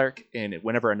a human cleric, and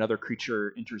whenever another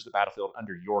creature enters the battlefield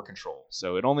under your control.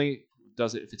 So it only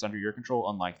does it if it's under your control,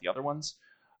 unlike the other ones.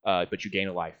 But you gain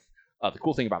a life. The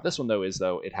cool thing about this one though is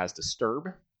it has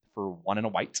Disturb for 1 and a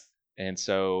white, and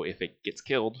so if it gets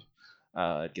killed,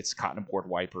 it gets caught in a board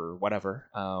wipe or whatever,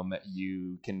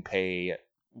 you can pay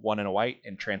 1 and a white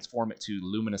and transform it to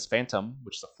Luminous Phantom,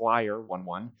 which is a flyer,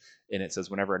 1/1, and it says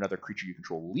whenever another creature you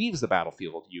control leaves the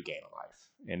battlefield, you gain a life.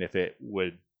 And if it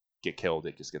would get killed,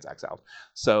 it just gets exiled.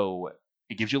 So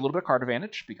it gives you a little bit of card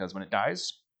advantage because when it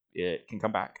dies, it can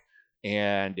come back.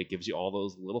 And it gives you all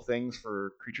those little things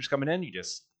for creatures coming in. You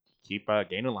just keep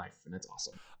gaining life, and it's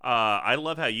awesome. I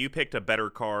love how you picked a better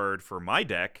card for my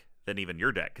deck than even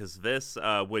your deck, because this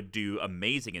would do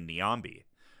amazing in Niambi.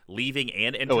 Leaving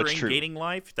and entering, gaining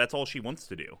life, that's all she wants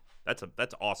to do. That's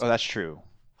awesome. Oh, that's true.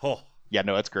 Oh. Yeah,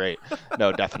 no, it's great.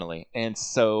 No, definitely. And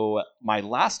so my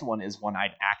last one is one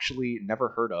I'd actually never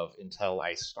heard of until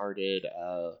I started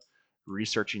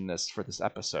researching this for this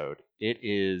episode. It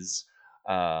is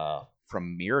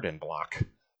from Mirrodin Block.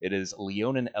 It is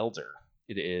Leonin Elder.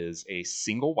 It is a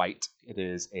single white. It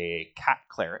is a cat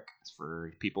cleric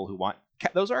for people who want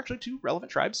cat. Those are actually 2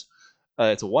 relevant tribes.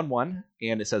 It's a 1/1,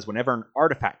 and it says whenever an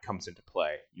artifact comes into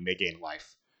play, you may gain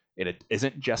life. And it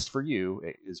isn't just for you.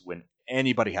 It is when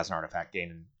anybody has an artifact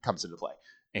comes into play.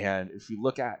 And if you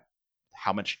look at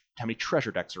how many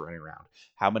treasure decks are running around,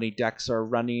 how many decks are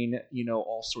running,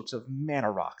 all sorts of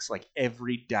mana rocks. Like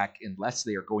every deck, unless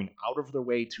they are going out of their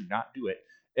way to not do it,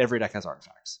 every deck has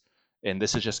artifacts. And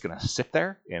this is just going to sit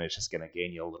there, and it's just going to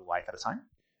gain you a little life at a time.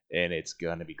 And it's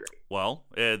going to be great. Well,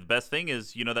 the best thing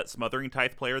is, that Smothering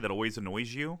Tithe player that always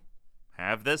annoys you?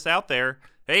 Have this out there.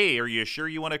 Hey, are you sure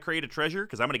you want to create a treasure?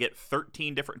 Because I'm going to get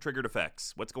 13 different triggered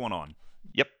effects. What's going on?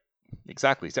 Yep,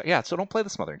 exactly. So don't play the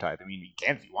Smothering Tithe. I mean, you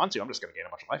can if you want to. I'm just going to gain a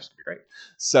bunch of life. It's going to be great.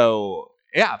 So,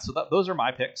 those are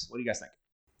my picks. What do you guys think?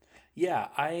 Yeah,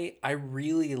 I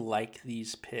really like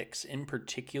these picks in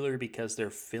particular because they're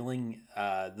filling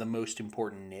the most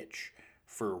important niche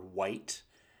for white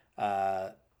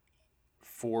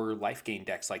for life gain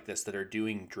decks like this that are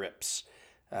doing drips,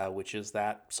 which is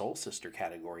that Soul Sister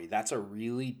category. That's a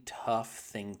really tough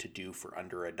thing to do for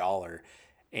under $1.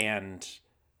 And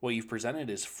what you've presented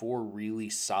is 4 really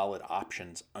solid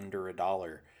options under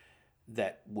 $1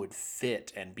 that would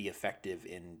fit and be effective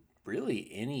in really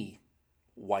any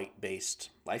white-based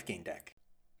life gain deck.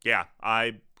 Yeah,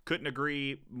 I couldn't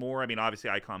agree more. I mean, obviously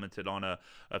I commented on a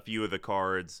few of the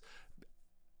cards.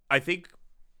 I think,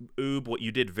 Oob, what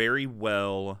you did very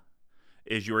well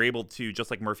is you were able to, just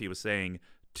like Murphy was saying,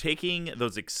 taking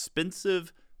those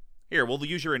expensive... Here, we'll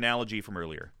use your analogy from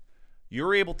earlier.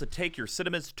 You're able to take your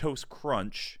Cinnamon Toast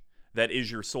Crunch, that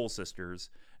is your Soul Sisters,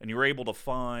 and you're able to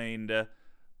find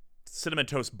Cinnamon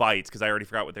Toast Bites, because I already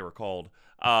forgot what they were called.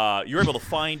 You're able to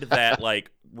find that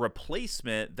like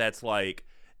replacement that's like,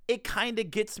 it kind of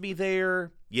gets me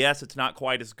there. Yes, it's not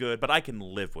quite as good, but I can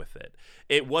live with it.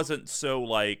 It wasn't so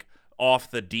like off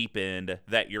the deep end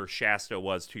that your Shasta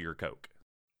was to your Coke.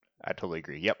 I totally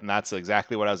agree. Yep, and that's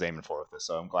exactly what I was aiming for with this.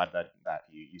 So I'm glad that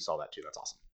you saw that too. That's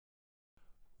awesome.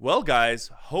 Well, guys,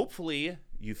 hopefully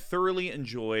you thoroughly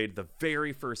enjoyed the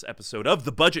very first episode of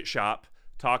The Budget Shop,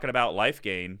 talking about Life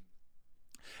Gain.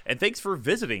 And thanks for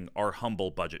visiting our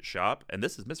humble budget shop. And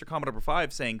this is Mr. Commodore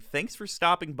 5 saying thanks for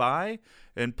stopping by.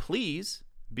 And please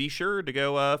be sure to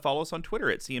go follow us on Twitter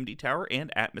at CMD Tower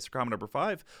and at Mr. Commodore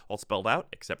 5, all spelled out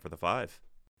except for the 5.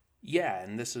 Yeah,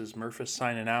 and this is Murphys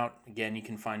signing out. Again, you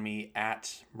can find me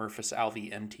at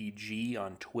MurphySAlvyMTG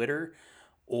on Twitter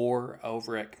or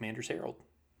over at Commander's Herald.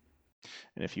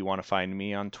 And if you want to find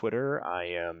me on Twitter, I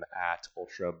am at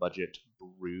Ultra Budget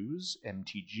Brews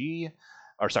MTG.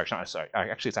 Or sorry.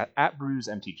 Actually, it's at Brews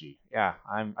MTG. Yeah,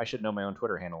 I should know my own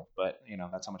Twitter handle, but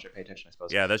that's how much I pay attention, I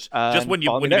suppose. Yeah, that's just when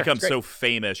you become so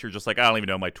famous, you're just like, I don't even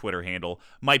know my Twitter handle.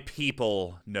 My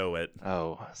people know it.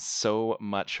 Oh, so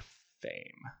much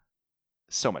fame.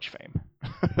 So much fame.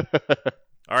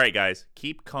 All right, guys,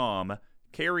 keep calm,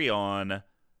 carry on,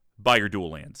 buy your dual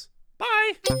lands.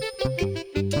 Bye.